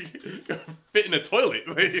 Fit in a toilet.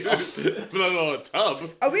 Put it on a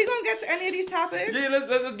tub. Are we gonna get to any of these topics? Yeah,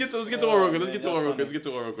 let's get to one real quick. Let's get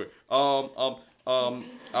to one real quick.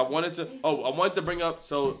 I wanted to bring up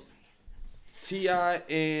T.I.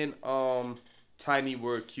 and Tiny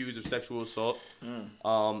were accused of sexual assault.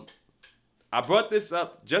 I brought this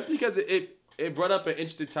up just because it brought up an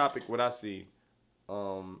interesting topic. What I see.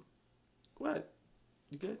 What?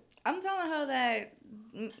 You good? I'm telling her that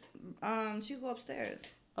she go upstairs.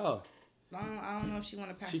 Oh. I don't know if she want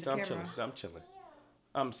to pass She's the camera. I'm chilling.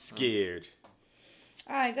 I'm scared.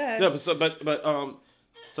 All right, go ahead. Yeah,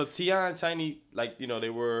 so T.I. and Tiny, like, you know, they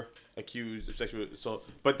were accused of sexual assault.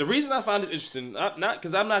 But the reason I find this interesting, not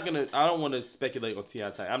because I don't want to speculate on T.I.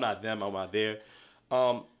 and Tiny. I'm not them. I'm not there.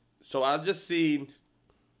 So I just seen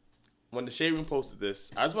when the Shade Room posted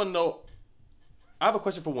this. I just want to know. I have a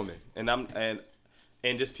question for women,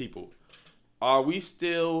 and just people. Are we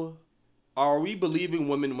believing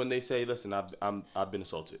women when they say, "Listen, I've been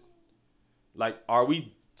assaulted"? Like, are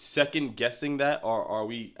we second guessing that, or are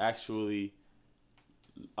we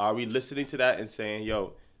listening to that and saying,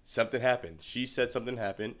 "Yo, something happened. She said something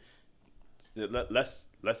happened. Let's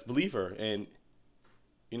believe her." And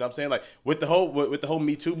you know what I'm saying? Like with the whole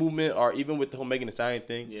Me Too movement, or even with the whole Megan Thee Stallion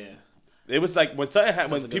thing. Yeah. It was like when something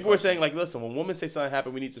happened, when people were saying like, "Listen, when women say something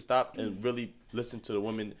happened, we need to stop and really listen to the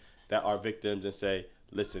women that are victims and say,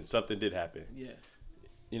 listen, something did happen." Yeah.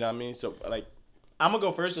 You know what I mean? So like, I'm gonna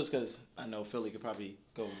go first just because I know Philly could probably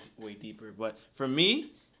go way deeper. But for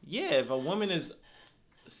me, yeah, if a woman is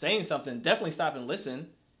saying something, definitely stop and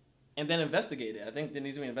listen, and then investigate it. I think there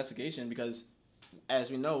needs to be an investigation because, as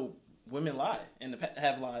we know, women lie and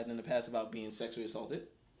have lied in the past about being sexually assaulted.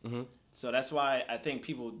 mm-hmm. So that's why I think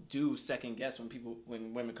people do second guess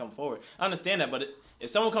when women come forward. I understand that, but if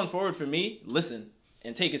someone comes forward for me, listen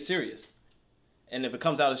and take it serious. And if it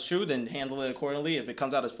comes out as true, then handle it accordingly. If it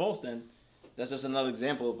comes out as false, then that's just another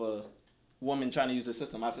example of a woman trying to use the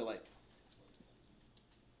system. I feel like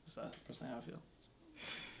that's personally how I feel.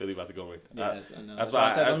 Philly about to go with. Yes, I know. That's why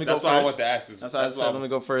I said let me go first. That's why I want to ask this. That's why I said let me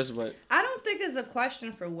go first. But I don't think it's a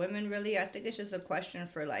question for women, really. I think it's just a question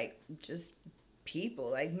for like just people,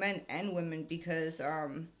 like men and women, because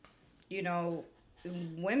you know,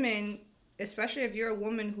 women, especially if you're a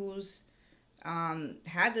woman who's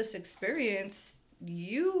had this experience,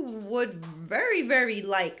 you would very, very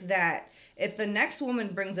like that if the next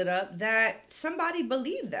woman brings it up, that somebody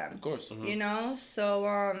believe them. Of course. Mm-hmm. You know?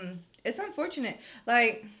 So it's unfortunate.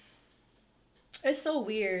 Like, it's so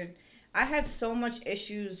weird. I had so much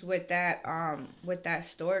issues with that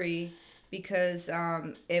story because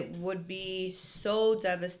it would be so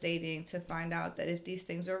devastating to find out that if these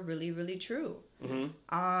things are really, really true. Mm-hmm.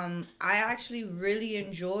 I actually really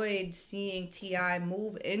enjoyed seeing T.I.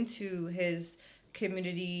 move into his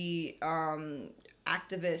community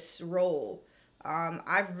activist role.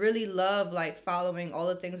 I really love like following all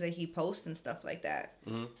the things that he posts and stuff like that.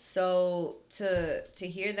 Mm-hmm. So to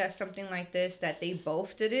hear that something like this, that they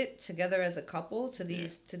both did it together as a couple to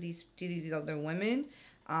these other women,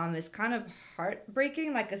 it's kind of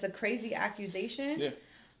heartbreaking. Like, it's a crazy accusation. Yeah.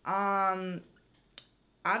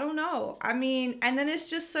 I don't know. I mean, and then it's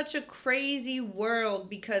just such a crazy world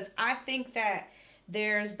because I think that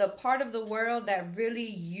there's the part of the world that really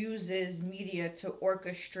uses media to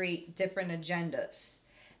orchestrate different agendas.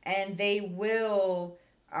 And they will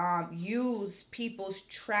use people's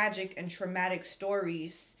tragic and traumatic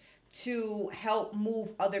stories to help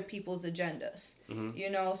move other people's agendas. Mm-hmm.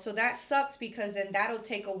 You know, so that sucks because then that'll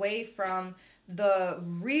take away from the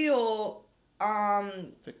real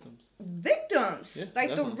victims, yeah, like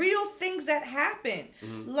definitely. the real things that happen.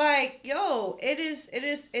 Mm-hmm. Like, yo, it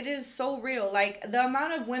is so real. Like, the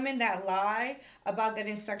amount of women that lie about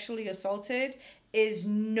getting sexually assaulted is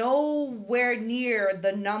nowhere near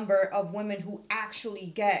the number of women who actually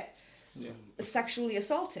get sexually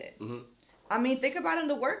assaulted. Mm-hmm. I mean, think about it in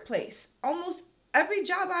the workplace. Almost every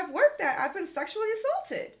job I've worked at, I've been sexually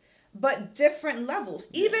assaulted, but different levels,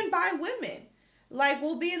 even by women. Like,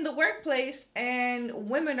 we'll be in the workplace and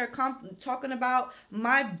women are talking about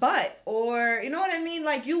my butt, or, you know what I mean?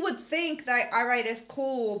 Like, you would think that, all right, it's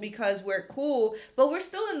cool because we're cool, but we're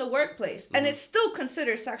still in the workplace, and it's still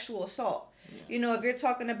considered sexual assault. Yeah. You know, if you're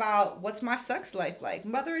talking about what's my sex life like,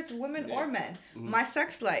 whether it's women or men, my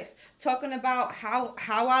sex life, talking about how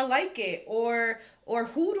I like it, or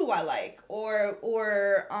who do I like,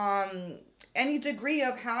 or any degree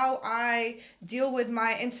of how I deal with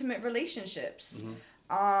my intimate relationships.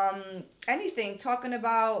 Anything, talking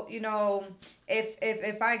about, you know,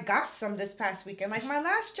 if I got some this past weekend, like my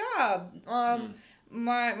last job,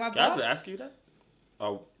 my boss. Guys would ask you that?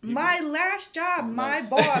 Oh, my last job, my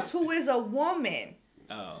boss, who is a woman,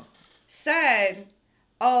 said,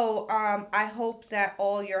 I hope that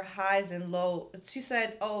all your highs and lows, she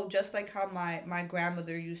said, just like how my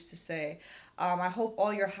grandmother used to say, I hope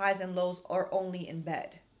all your highs and lows are only in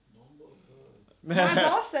bed. My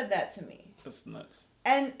boss said that to me. That's nuts.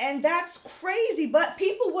 And that's crazy, but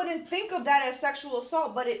people wouldn't think of that as sexual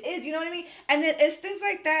assault, but it is, you know what I mean? And it's things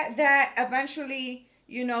like that that eventually,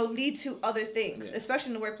 you know, lead to other things, especially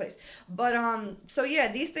in the workplace. But, so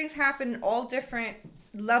yeah, these things happen in all different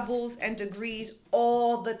levels and degrees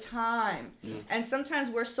all the time. And sometimes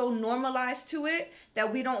we're so normalized to it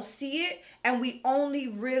that we don't see it, and we only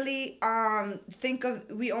really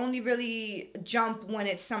jump when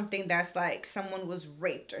it's something that's like someone was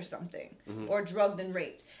raped or something, or drugged and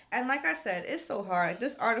raped. And like I said, it's so hard.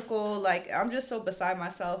 This article, like, I'm just so beside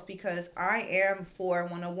myself because I am for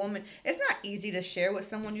when a woman, it's not easy to share with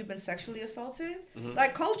someone you've been sexually assaulted.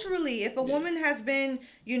 Like, culturally, if a woman has been,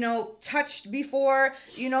 you know, touched before,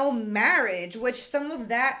 you know, marriage, which some of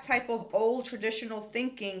that type of old traditional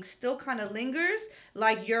thinking still kind of lingers,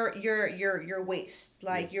 like you're waste,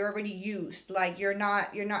 like you're already used, like you're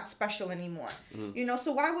not special anymore. You know,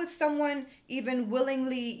 so why would someone even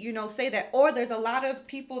willingly, you know, say that? Or there's a lot of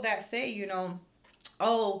people that say, you know,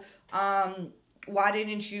 oh, why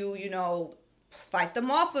didn't you, you know, fight them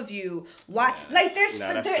off of you? Why? Like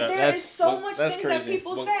there is so much things crazy. That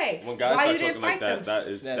people say. When guys start talking like that,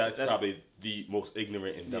 that's probably the most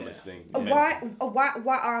ignorant and dumbest thing. Why?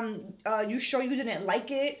 You sure you didn't like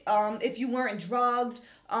it? If you weren't drugged,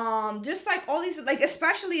 just like all these, like,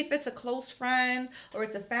 especially if it's a close friend or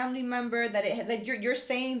it's a family member that you're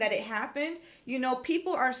saying that it happened. You know,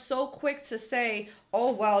 people are so quick to say,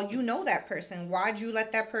 oh, well, you know that person. Why'd you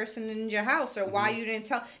let that person in your house? Or why you didn't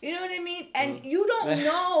tell? You know what I mean? And you don't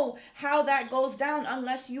know how that goes down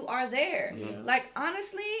unless you are there. Like,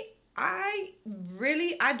 honestly, I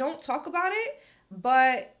don't talk about it.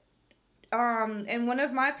 But in one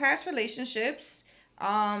of my past relationships,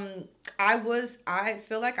 I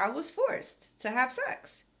feel like I was forced to have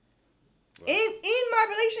sex. In my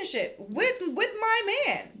relationship with my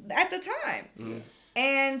man at the time.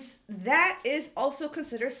 And that is also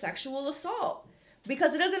considered sexual assault,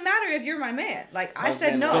 because it doesn't matter if you're my man. Like, I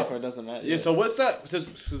said no. It doesn't matter. Yeah. So what's that?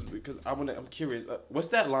 Because I'm curious. What's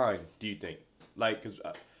that line? Do you think? Like, because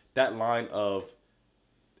that line of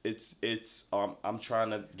it's I'm trying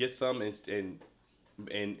to get some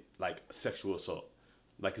and like sexual assault.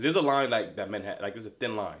 Like, cause there's a line like that men have. Like, there's a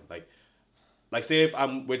thin line. Like say if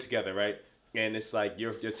we're together, right? And it's like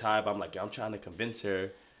your type. I'm like, I'm trying to convince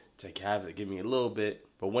her to give me a little bit.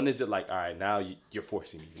 But when is it like, all right, now you're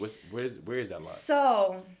forcing me? Where is that line?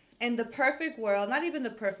 So in the perfect world, not even the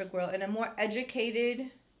perfect world, in a more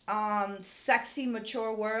educated, sexy,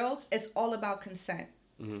 mature world, it's all about consent.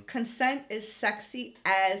 Consent is sexy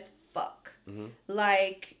as fuck.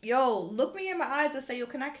 Like, yo, look me in my eyes and say, yo,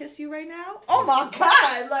 can I kiss you right now? Oh my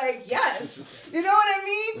God, like, yes. You know what I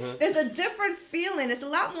mean? There's a different feeling. It's a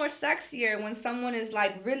lot more sexier when someone is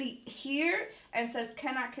like really here and says,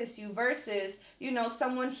 can I kiss you, versus, you know,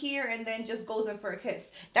 someone here and then just goes in for a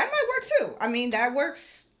kiss. That might work too. I mean, that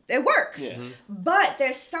works. It works. Yeah. But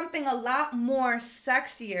there's something a lot more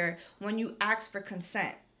sexier when you ask for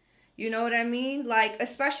consent. You know what I mean? Like,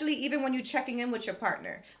 especially even when you're checking in with your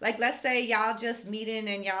partner. Like, let's say y'all just meeting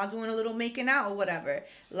and y'all doing a little making out or whatever.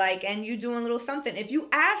 Like, and you doing a little something. If you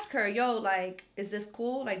ask her, yo, like, is this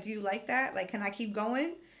cool? Like, do you like that? Like, can I keep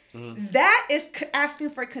going? That is asking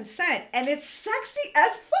for consent. And it's sexy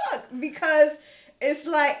as fuck, because it's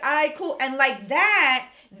like, all right, cool. And like that,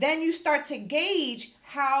 then you start to gauge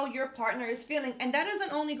how your partner is feeling. And that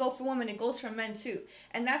doesn't only go for women, it goes for men too.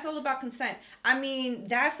 And that's all about consent. I mean,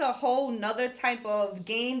 that's a whole nother type of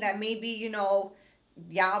game that maybe, you know,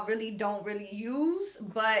 y'all don't really use,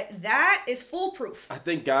 but that is foolproof. I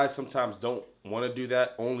think guys sometimes don't want to do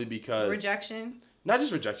that only because rejection. Not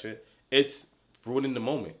just rejection, it's ruining the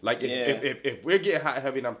moment. Like, if we're getting hot and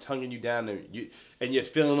heavy and I'm tonguing you down and you're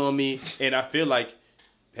feeling on me, and I feel like,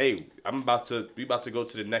 hey, we about to go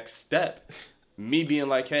to the next step. Me being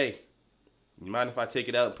like, hey, you mind if I take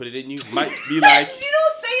it out and put it in you? Might be like, you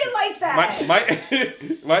don't say it like that.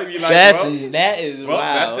 Might be like, that is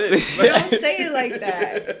wow. That's it. You don't say it like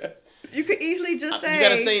that. You could easily just say, you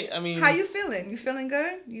gotta say, I mean, how you feeling? You feeling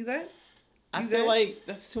good? You good? I feel like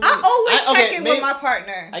that's too much. I always check in with my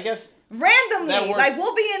partner. I guess randomly, like,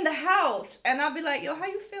 we'll be in the house and I'll be like, yo, how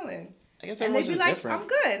you feeling? I guess and they'd be like, different. I'm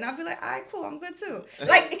good. And I'll be like, all right, cool, I'm good too.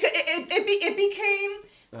 Like, it became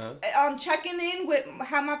checking in with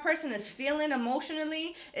how my person is feeling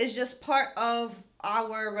emotionally is just part of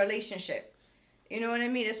our relationship. You know what I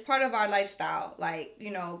mean? It's part of our lifestyle. Like,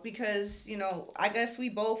 you know, because, you know, I guess we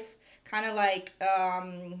both kind of like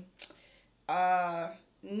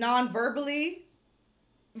non-verbally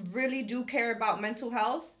really do care about mental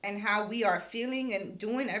health and how we are feeling and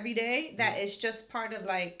doing every day. That is just part of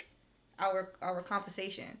like our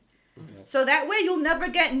conversation. Okay. So that way you'll never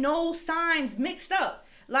get no signs mixed up.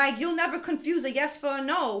 Like, you'll never confuse a yes for a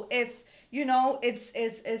no if, you know,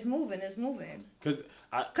 it's moving.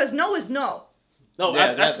 Because no is no. No,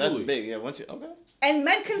 yeah, absolutely. That's big. Yeah, once you, okay. And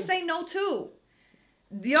men can say no too.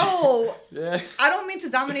 Yo, Yeah. I don't mean to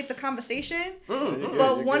dominate the conversation,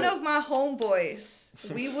 but one of my homeboys,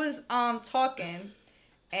 we was talking,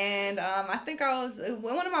 and I think I was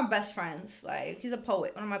one of my best friends. Like, he's a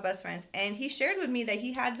poet, one of my best friends, and he shared with me that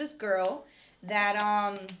he had this girl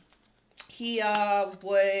that he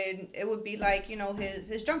would be like, you know,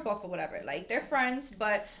 his jump off or whatever. Like, they're friends,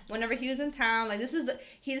 but whenever he was in town, like, this is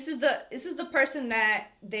the person that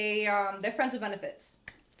they're friends with benefits.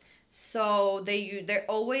 So they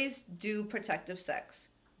always do protective sex,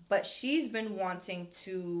 but she's been wanting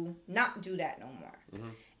to not do that no more,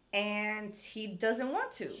 and he doesn't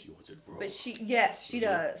want to. She wants it raw. But she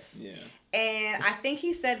does. Yeah. And I think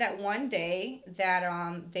he said that one day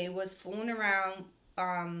that they was fooling around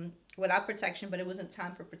without protection, but it wasn't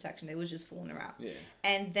time for protection. They was just fooling around. Yeah.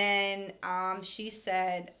 And then she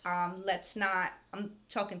said, let's not. I'm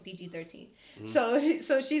talking PG-13.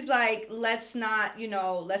 So she's like, let's not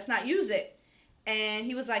use it. And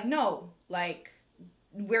he was like, no, like,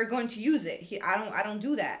 we're going to use it. I don't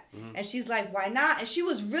do that. And she's like, why not? And she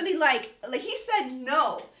was really like he said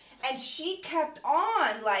no. And she kept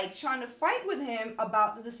on like trying to fight with him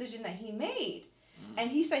about the decision that he made.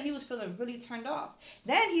 And he said he was feeling really turned off.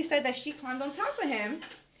 Then he said that she climbed on top of him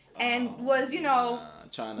and was,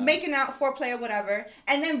 trying to making out foreplay or whatever,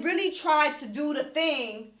 and then really tried to do the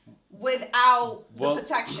thing without the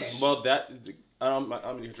protection. Well, that I'm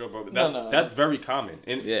gonna control, but that's very common.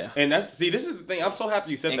 And and this is the thing. I'm so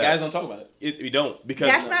happy you said and that. Guys don't talk about it. We don't, because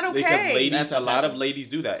that's not okay. Because ladies, a lot of ladies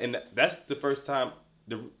do that, and that's the first time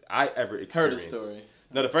I ever experienced. Heard a story.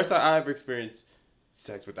 No, the first time I ever experienced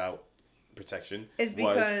sex without protection is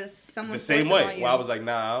because someone the same way. Well, I was like,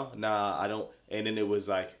 nah, I don't. And then it was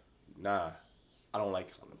like, nah, I don't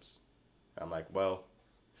like condoms. I'm like, well,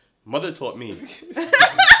 mother taught me,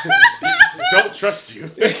 don't trust you.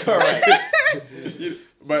 Correct.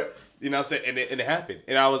 But you know what I'm saying, and it happened,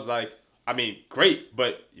 and I was like, I mean, great,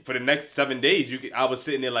 but for the next 7 days, I was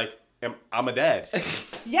sitting there like, I'm a dad.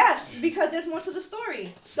 Yes, because there's more to the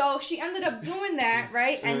story. So she ended up doing that,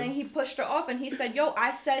 right? And then he pushed her off, and he said, yo,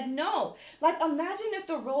 I said no. Like, imagine if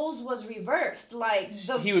the roles was reversed. Like,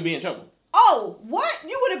 he would be in trouble. Oh, what?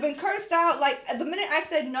 You would have been cursed out. Like, the minute I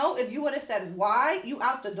said no, if you would have said why, you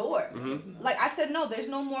out the door. Like, I said no, there's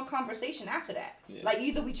no more conversation after that. Yeah. Like,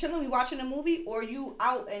 either we chilling, we watching a movie, or you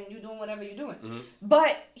out and you doing whatever you're doing.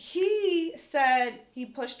 But he said, he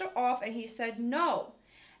pushed her off, and he said no.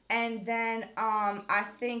 And then I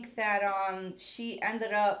think that she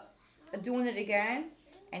ended up doing it again,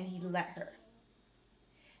 and he let her.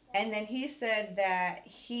 And then he said that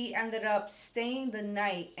he ended up staying the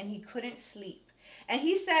night, and he couldn't sleep. And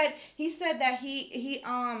he said that he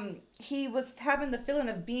was having the feeling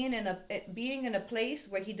of being in a place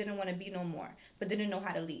where he didn't want to be no more, but didn't know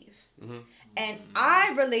how to leave. And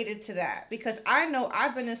I related to that because I know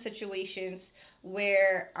I've been in situations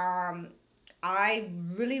where I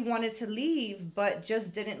really wanted to leave, but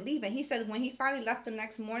just didn't leave. And he said when he finally left the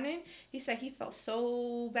next morning, he said he felt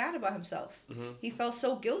so bad about himself. He felt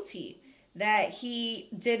so guilty that he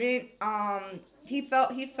didn't. He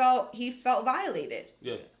felt violated.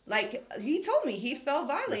 Yeah. Like he told me, he felt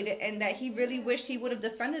violated, and that he really wished he would have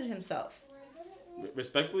defended himself.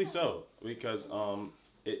 Respectfully so, because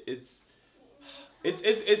it's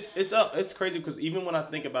crazy because even when I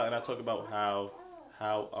think about and I talk about how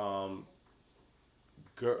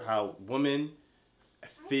women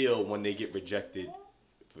feel when they get rejected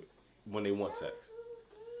when they want sex.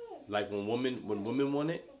 Like when women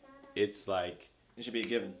want it, it's like it should be a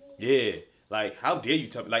given. Yeah. Like how dare you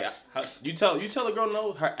tell me? Like how, you tell a girl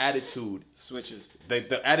no, her attitude switches.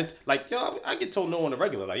 The attitude, like yo, I get told no on the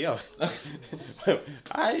regular. Like yo,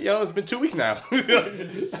 it's been 2 weeks now.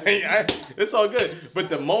 It's all good. But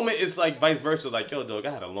the moment it's like vice versa. Like yo, dog,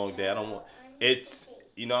 I had a long day. I don't want. It's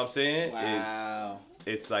you know what I'm saying. Wow.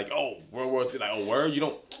 It's like, oh, World War III, like, oh, word, you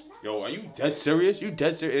don't, yo, are you dead serious? You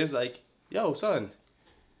dead serious? It's like, yo, son.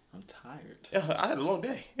 I'm tired. Yeah, I had a long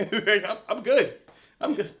day. I'm good.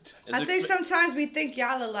 I'm good. I think sometimes we think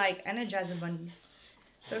y'all are like Energizer bunnies.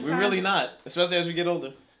 Sometimes. We're really not, especially as we get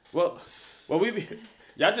older. Well,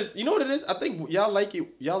 y'all just, you know what it is? I think y'all like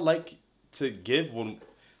to give when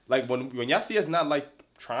y'all see us not like,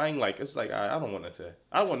 trying, like, it's like, I don't want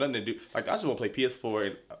nothing to do. Like, I just want to play PS4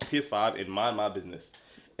 and PS5 and mind my business.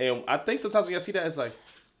 And I think sometimes when y'all see that, it's like,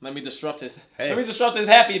 let me disrupt his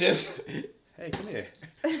happiness. Hey, come here.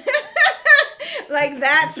 Like,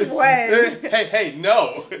 that's when. Hey,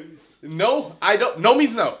 no. No, I don't. No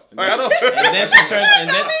means no. Right, I don't.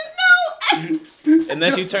 And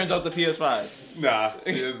then she turns off the PS5. Nah,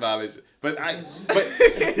 it's violation. But like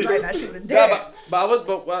that shit would have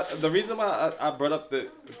but the reason why I brought up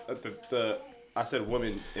the I said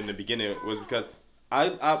women in the beginning was because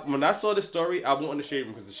I when I saw the story, I went in the shade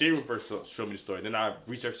room because the shade room first showed me the story. Then I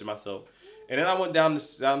researched it myself. And then I went down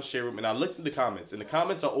the shade room and I looked at the comments. And the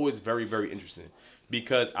comments are always very, very interesting.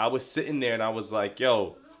 Because I was sitting there and I was like,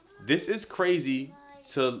 yo, this is crazy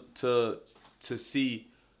to see.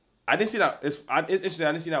 I didn't see that. It's interesting.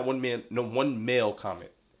 I didn't see that one male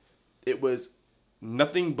comment. It was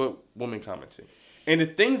nothing but women commenting. And the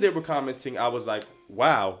things they were commenting, I was like,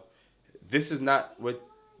 wow, this is not what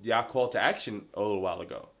y'all called to action a little while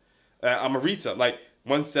ago. I'm going to read something. Like,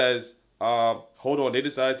 one says, hold on, they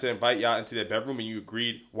decided to invite y'all into their bedroom and you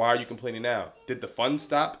agreed. Why are you complaining now? Did the fun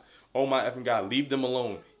stop? Oh my effing God, leave them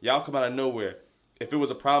alone. Y'all come out of nowhere. If it was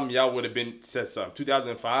a problem, y'all would have been said something.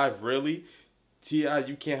 2005, really? T.I.,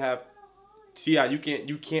 you can't have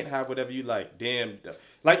whatever you like. Damn.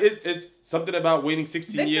 Like, it's something about waiting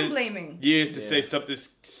 16 years to say something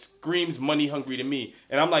screams money hungry to me.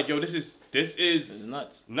 And I'm like, yo, this is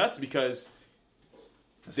nuts. Nuts because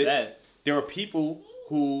sad. There are people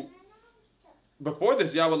who, before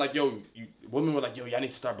this, y'all were like, women were like, yo, y'all need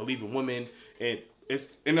to start believing women. And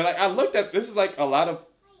like, I looked at, this is like a lot of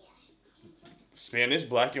Spanish,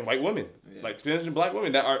 black, and white women. Yeah. Like, Spanish and black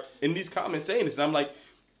women that are in these comments saying this. And I'm like,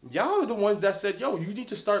 y'all are the ones that said, yo, you need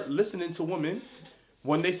to start listening to women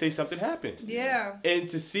when they say something happened. Yeah. And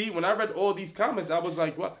to see, when I read all these comments, I was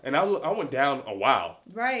like, what? And I went down a while.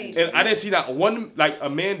 Right. And I didn't see that one, like, a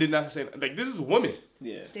man did not say, like, this is a woman.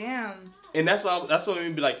 Yeah. Damn. And that's what made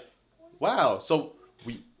me be like, wow. So,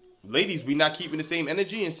 ladies, we not keeping the same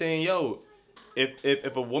energy and saying, yo,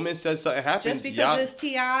 if a woman says something happens, just because it's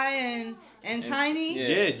T.I. and Tiny,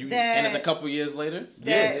 and it's a couple years later,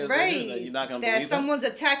 right? Later, you're not gonna believe someone's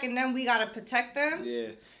attacking them. We gotta protect them. Yeah,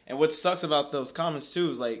 and what sucks about those comments too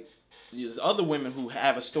is like there's other women who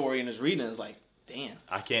have a story and is reading is like, damn,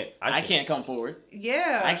 I can't come forward.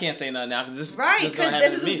 Yeah, I can't say nothing now because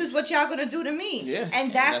this is what y'all gonna do to me. Yeah,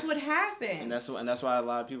 and that's what happens. And that's why a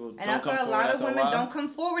lot of people and that's why a lot of women don't come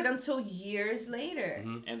forward until years later.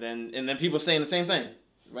 Mm-hmm. And then people saying the same thing.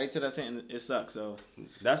 Right to that saying, it sucks. So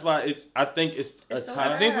that's why I think it's a so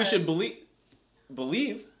time. I think we should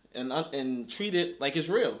believe and treat it like it's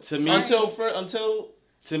real. To me,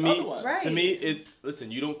 to me, it's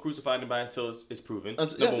listen. You don't crucify anybody until it's proven.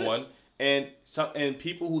 Number one, and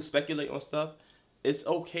people who speculate on stuff, it's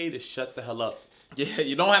okay to shut the hell up. Yeah,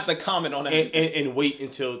 you don't have to comment on it and wait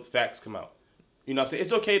until the facts come out. You know what I'm saying?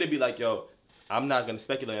 It's okay to be like, yo, I'm not gonna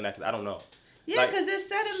speculate on that because I don't know. Yeah, because it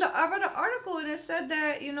said I read an article and it said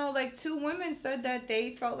that, like 2 women said that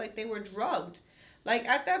they felt like they were drugged. Like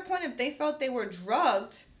at that point, if they felt they were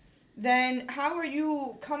drugged, then how are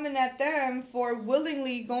you coming at them for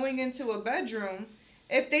willingly going into a bedroom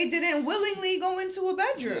if they didn't willingly go into a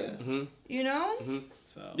bedroom? Yeah. Mm-hmm. You know? Mm-hmm.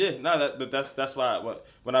 So yeah, no, that's why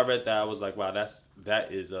when I read that I was like, wow,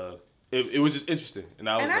 that is it was just interesting, and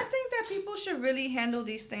I think that people should really handle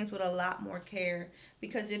these things with a lot more care.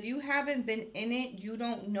 Because if you haven't been in it, you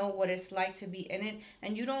don't know what it's like to be in it.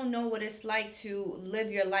 And you don't know what it's like to live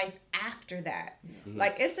your life after that. Mm-hmm.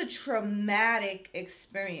 Like, it's a traumatic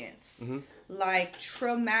experience. Mm-hmm. Like,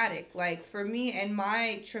 traumatic. Like, for me and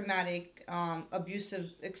my traumatic abusive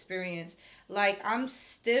experience, like, I'm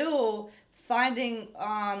still finding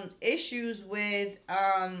issues with,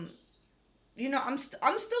 I'm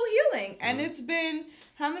still healing. And mm-hmm. It's been,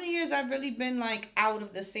 how many years I've really been, like, out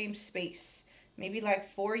of the same space? Maybe like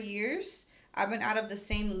 4 years. I've been out of the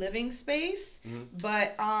same living space, mm-hmm.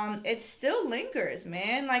 but it still lingers,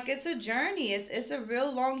 man. Like it's a journey. It's a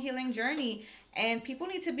real long healing journey, and people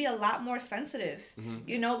need to be a lot more sensitive.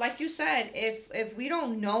 Mm-hmm. Like you said, if we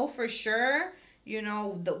don't know for sure,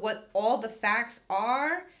 what all the facts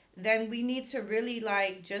are, then we need to really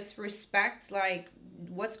like just respect like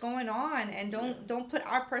what's going on and don't put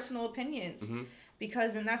our personal opinions mm-hmm.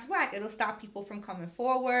 because then that's whack. It'll stop people from coming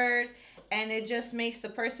forward. And it just makes the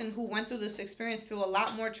person who went through this experience feel a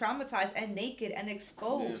lot more traumatized and naked and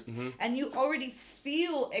exposed. Mm-hmm. And you already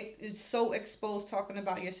feel so exposed talking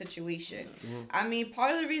about your situation. Mm-hmm. I mean,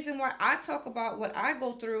 part of the reason why I talk about what I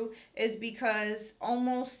go through is because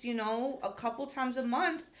almost, a couple times a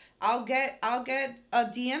month, I'll get a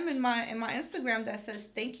DM in my Instagram that says,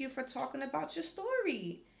 "Thank you for talking about your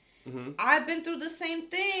story. Mm-hmm. I've been through the same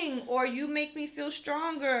thing," or "You make me feel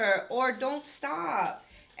stronger," or "Don't stop."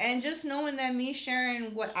 And just knowing that me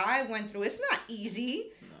sharing what I went through, it's not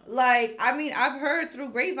easy. No. Like, I mean, I've heard through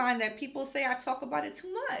grapevine that people say I talk about it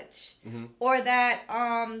too much. Mm-hmm. Or that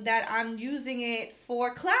that I'm using it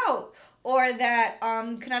for clout. Or that,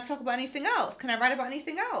 can I talk about anything else? Can I write about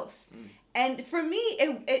anything else? Mm. And for me,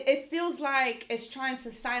 it feels like it's trying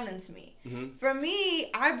to silence me. Mm-hmm. For me,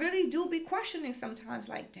 I really do be questioning sometimes,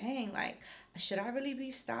 like, dang, like, should I really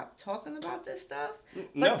be stopped talking about this stuff?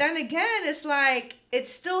 No. But then again, it's like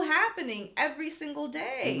it's still happening every single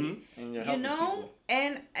day. Mm-hmm. And you know, people.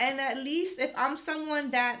 and at least if I'm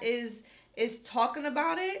someone that is talking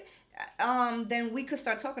about it, then we could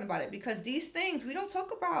start talking about it, because these things we don't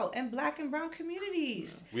talk about in Black and brown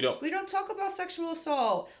communities. We don't. We don't talk about sexual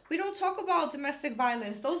assault. We don't talk about domestic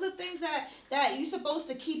violence. Those are things that you're supposed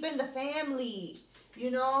to keep in the family.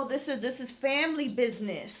 You know, this is family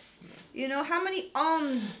business. You know, how many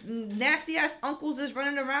nasty ass uncles is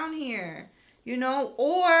running around here? You know,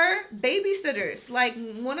 or babysitters. Like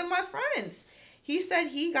one of my friends, he said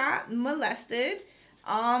he got molested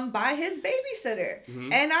by his babysitter.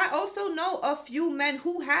 Mm-hmm. And I also know a few men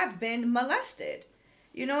who have been molested.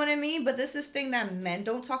 You know what I mean? But this is thing that men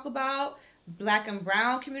don't talk about, Black and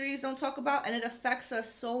brown communities don't talk about, and it affects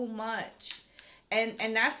us so much.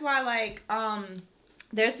 And that's why, like,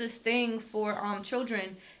 there's this thing for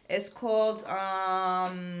children. It's called I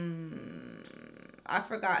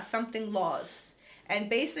forgot, something laws. And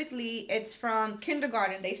basically, it's from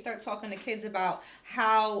kindergarten. They start talking to kids about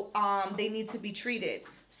how they need to be treated.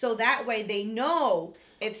 So that way they know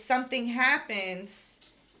if something happens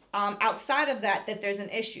outside of that there's an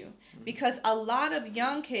issue. Because a lot of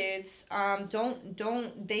young kids they're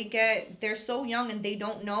so young and they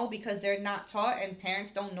don't know, because they're not taught and parents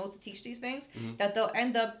don't know to teach these things, that they'll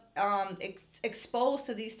end up exposed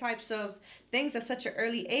to these types of things at such an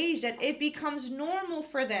early age that it becomes normal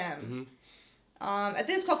for them. I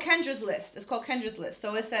think it's called Kendra's List.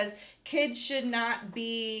 So it says kids should not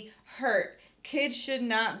be hurt. Kids should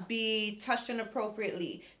not be touched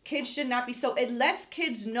inappropriately. Kids should not be. So it lets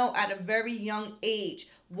kids know at a very young age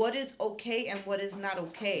what is okay and what is not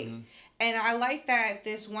okay. And I like that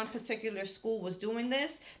this one particular school was doing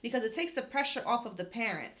this, because it takes the pressure off of the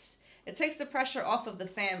parents. It takes the pressure off of the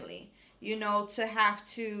family, you know, to have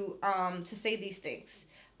to say these things.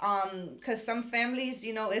 Because some families,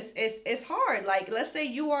 you know, it's hard. Like, let's say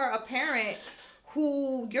you are a parent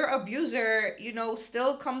who your abuser, you know,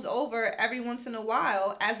 still comes over every once in a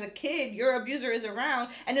while. As a kid, your abuser is around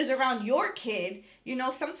and is around your kid. You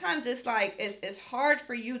know, sometimes it's like it's hard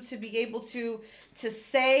for you to be able to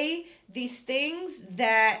say these things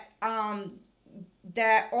that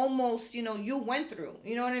that almost, you know, you went through.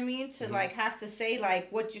 You know what I mean? To like have to say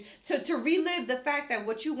like what you to relive the fact that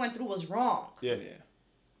what you went through was wrong. Yeah.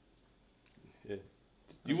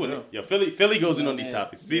 You wouldn't. Yeah, Philly goes in on these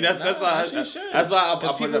topics. See, that's why I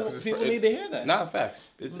put it up. People need to hear that. Not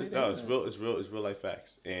facts. It's real life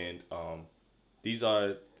facts. And these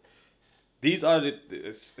are the.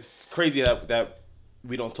 It's crazy that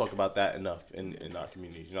we don't talk about that enough in our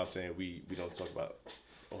communities. You know what I'm saying? We don't talk about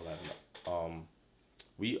all that enough.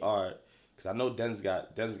 We are, because I know Den's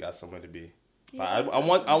got somewhere to be. Yeah, I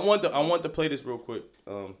want to play this real quick.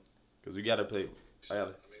 Because we gotta play.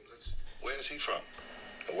 Where is he from?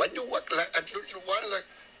 Why do you walk like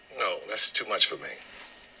no, that's too much for me.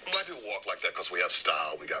 Black people walk like that because we have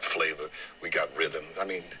style, we got flavor, we got rhythm. I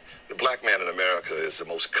mean, the black man in America is the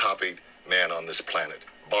most copied man on this planet,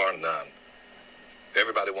 bar none.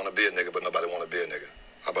 Everybody want to be a nigga, but nobody want to be a nigga.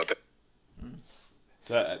 How about that?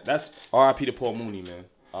 So that's R.I.P. to Paul Mooney, man.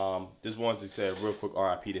 Just wanted to say a real quick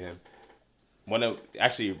R.I.P. to him. One of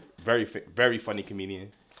very, very funny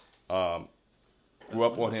comedian. Grew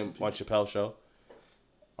up on him on Chappelle's show.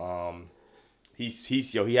 He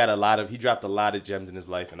dropped a lot of gems in his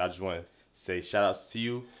life, and I just want to say shout out to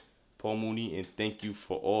you, Paul Mooney, and thank you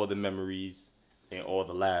for all the memories and all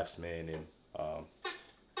the laughs, man. And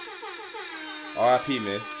R.I.P.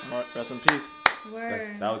 man. Rest in peace.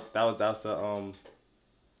 Word. That was a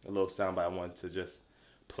little soundbite I wanted to just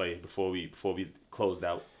play before we closed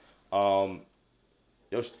out. Shout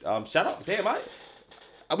out, damn,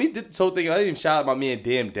 we did this whole thing. I didn't even shout out my man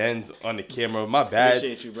Damn Dens on the camera. My bad.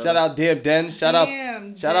 Appreciate you, brother. Shout out Damn Dens. Shout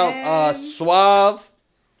out Suave.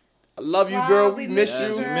 I love you, girl. We miss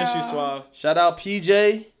you. We miss you, Suave. Shout out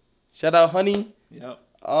PJ. Shout out Honey. Yep.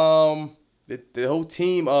 The whole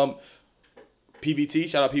team. PVT.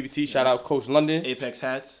 Shout out PVT. Shout out Coach London. Apex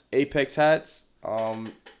Hats.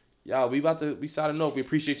 Y'all, we signing off. We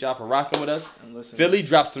appreciate y'all for rocking with us. And listen, Philly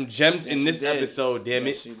dropped some gems in this episode, damn it.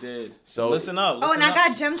 Yes, she did. So listen up. I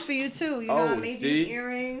got gems for you too. You know, I made these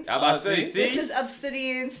earrings. I about to say, This is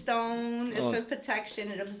obsidian stone. It's for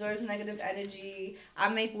protection. It absorbs negative energy. I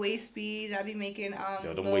make waist beads. I be making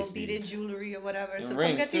little beaded jewelry or whatever. So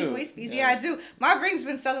come get these waist beads. Yes. Yeah, I do. My ring's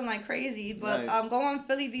been selling like crazy. But go on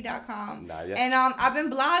PhillyV.com. And I've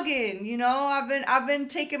been blogging. You know, I've been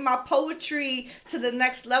taking my poetry to the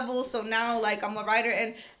next level. So now, like, I'm a writer,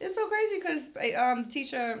 and it's so crazy because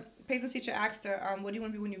Payton's teacher asked her, "What do you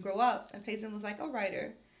want to be when you grow up?" And Payton was like, "A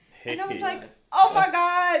writer." And I was like, oh my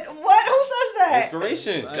God, what? Who says that?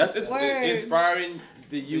 Inspiration. That's inspiring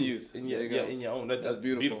the youth in your own. That's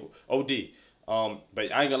beautiful. OD.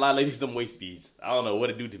 But I ain't gonna lie, ladies, some waist beads. I don't know what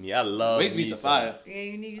it do to me. I love waist beads. Fire. Yeah,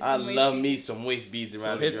 you need some I love me some waist beads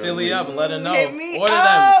around. So hit Philly up and let her know. Hit me Order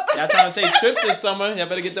up. them. Y'all trying to take trips this summer? Y'all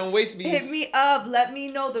better get them waist beads. Hit me up. Let me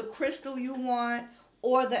know the crystal you want,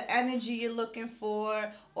 or the energy you're looking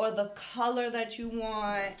for, or the color that you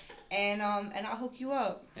want. And I'll hook you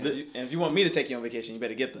up. And if you want me to take you on vacation, you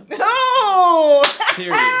better get them. Oh!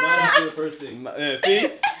 Period. Not after the first date.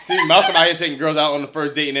 See, Malcolm out here taking girls out on the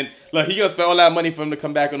first date, and then look, he gonna spend all that money for him to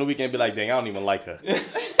come back on the weekend and be like, dang, I don't even like her. The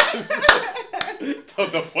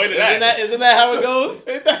point of that. Isn't that how it goes?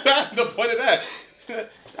 Ain't that the point of that?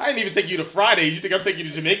 I didn't even take you to Fridays. You think I'm taking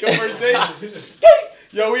you to Jamaica first day?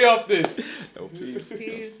 Yo, we off this. No, peace.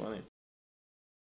 Peace. Funny.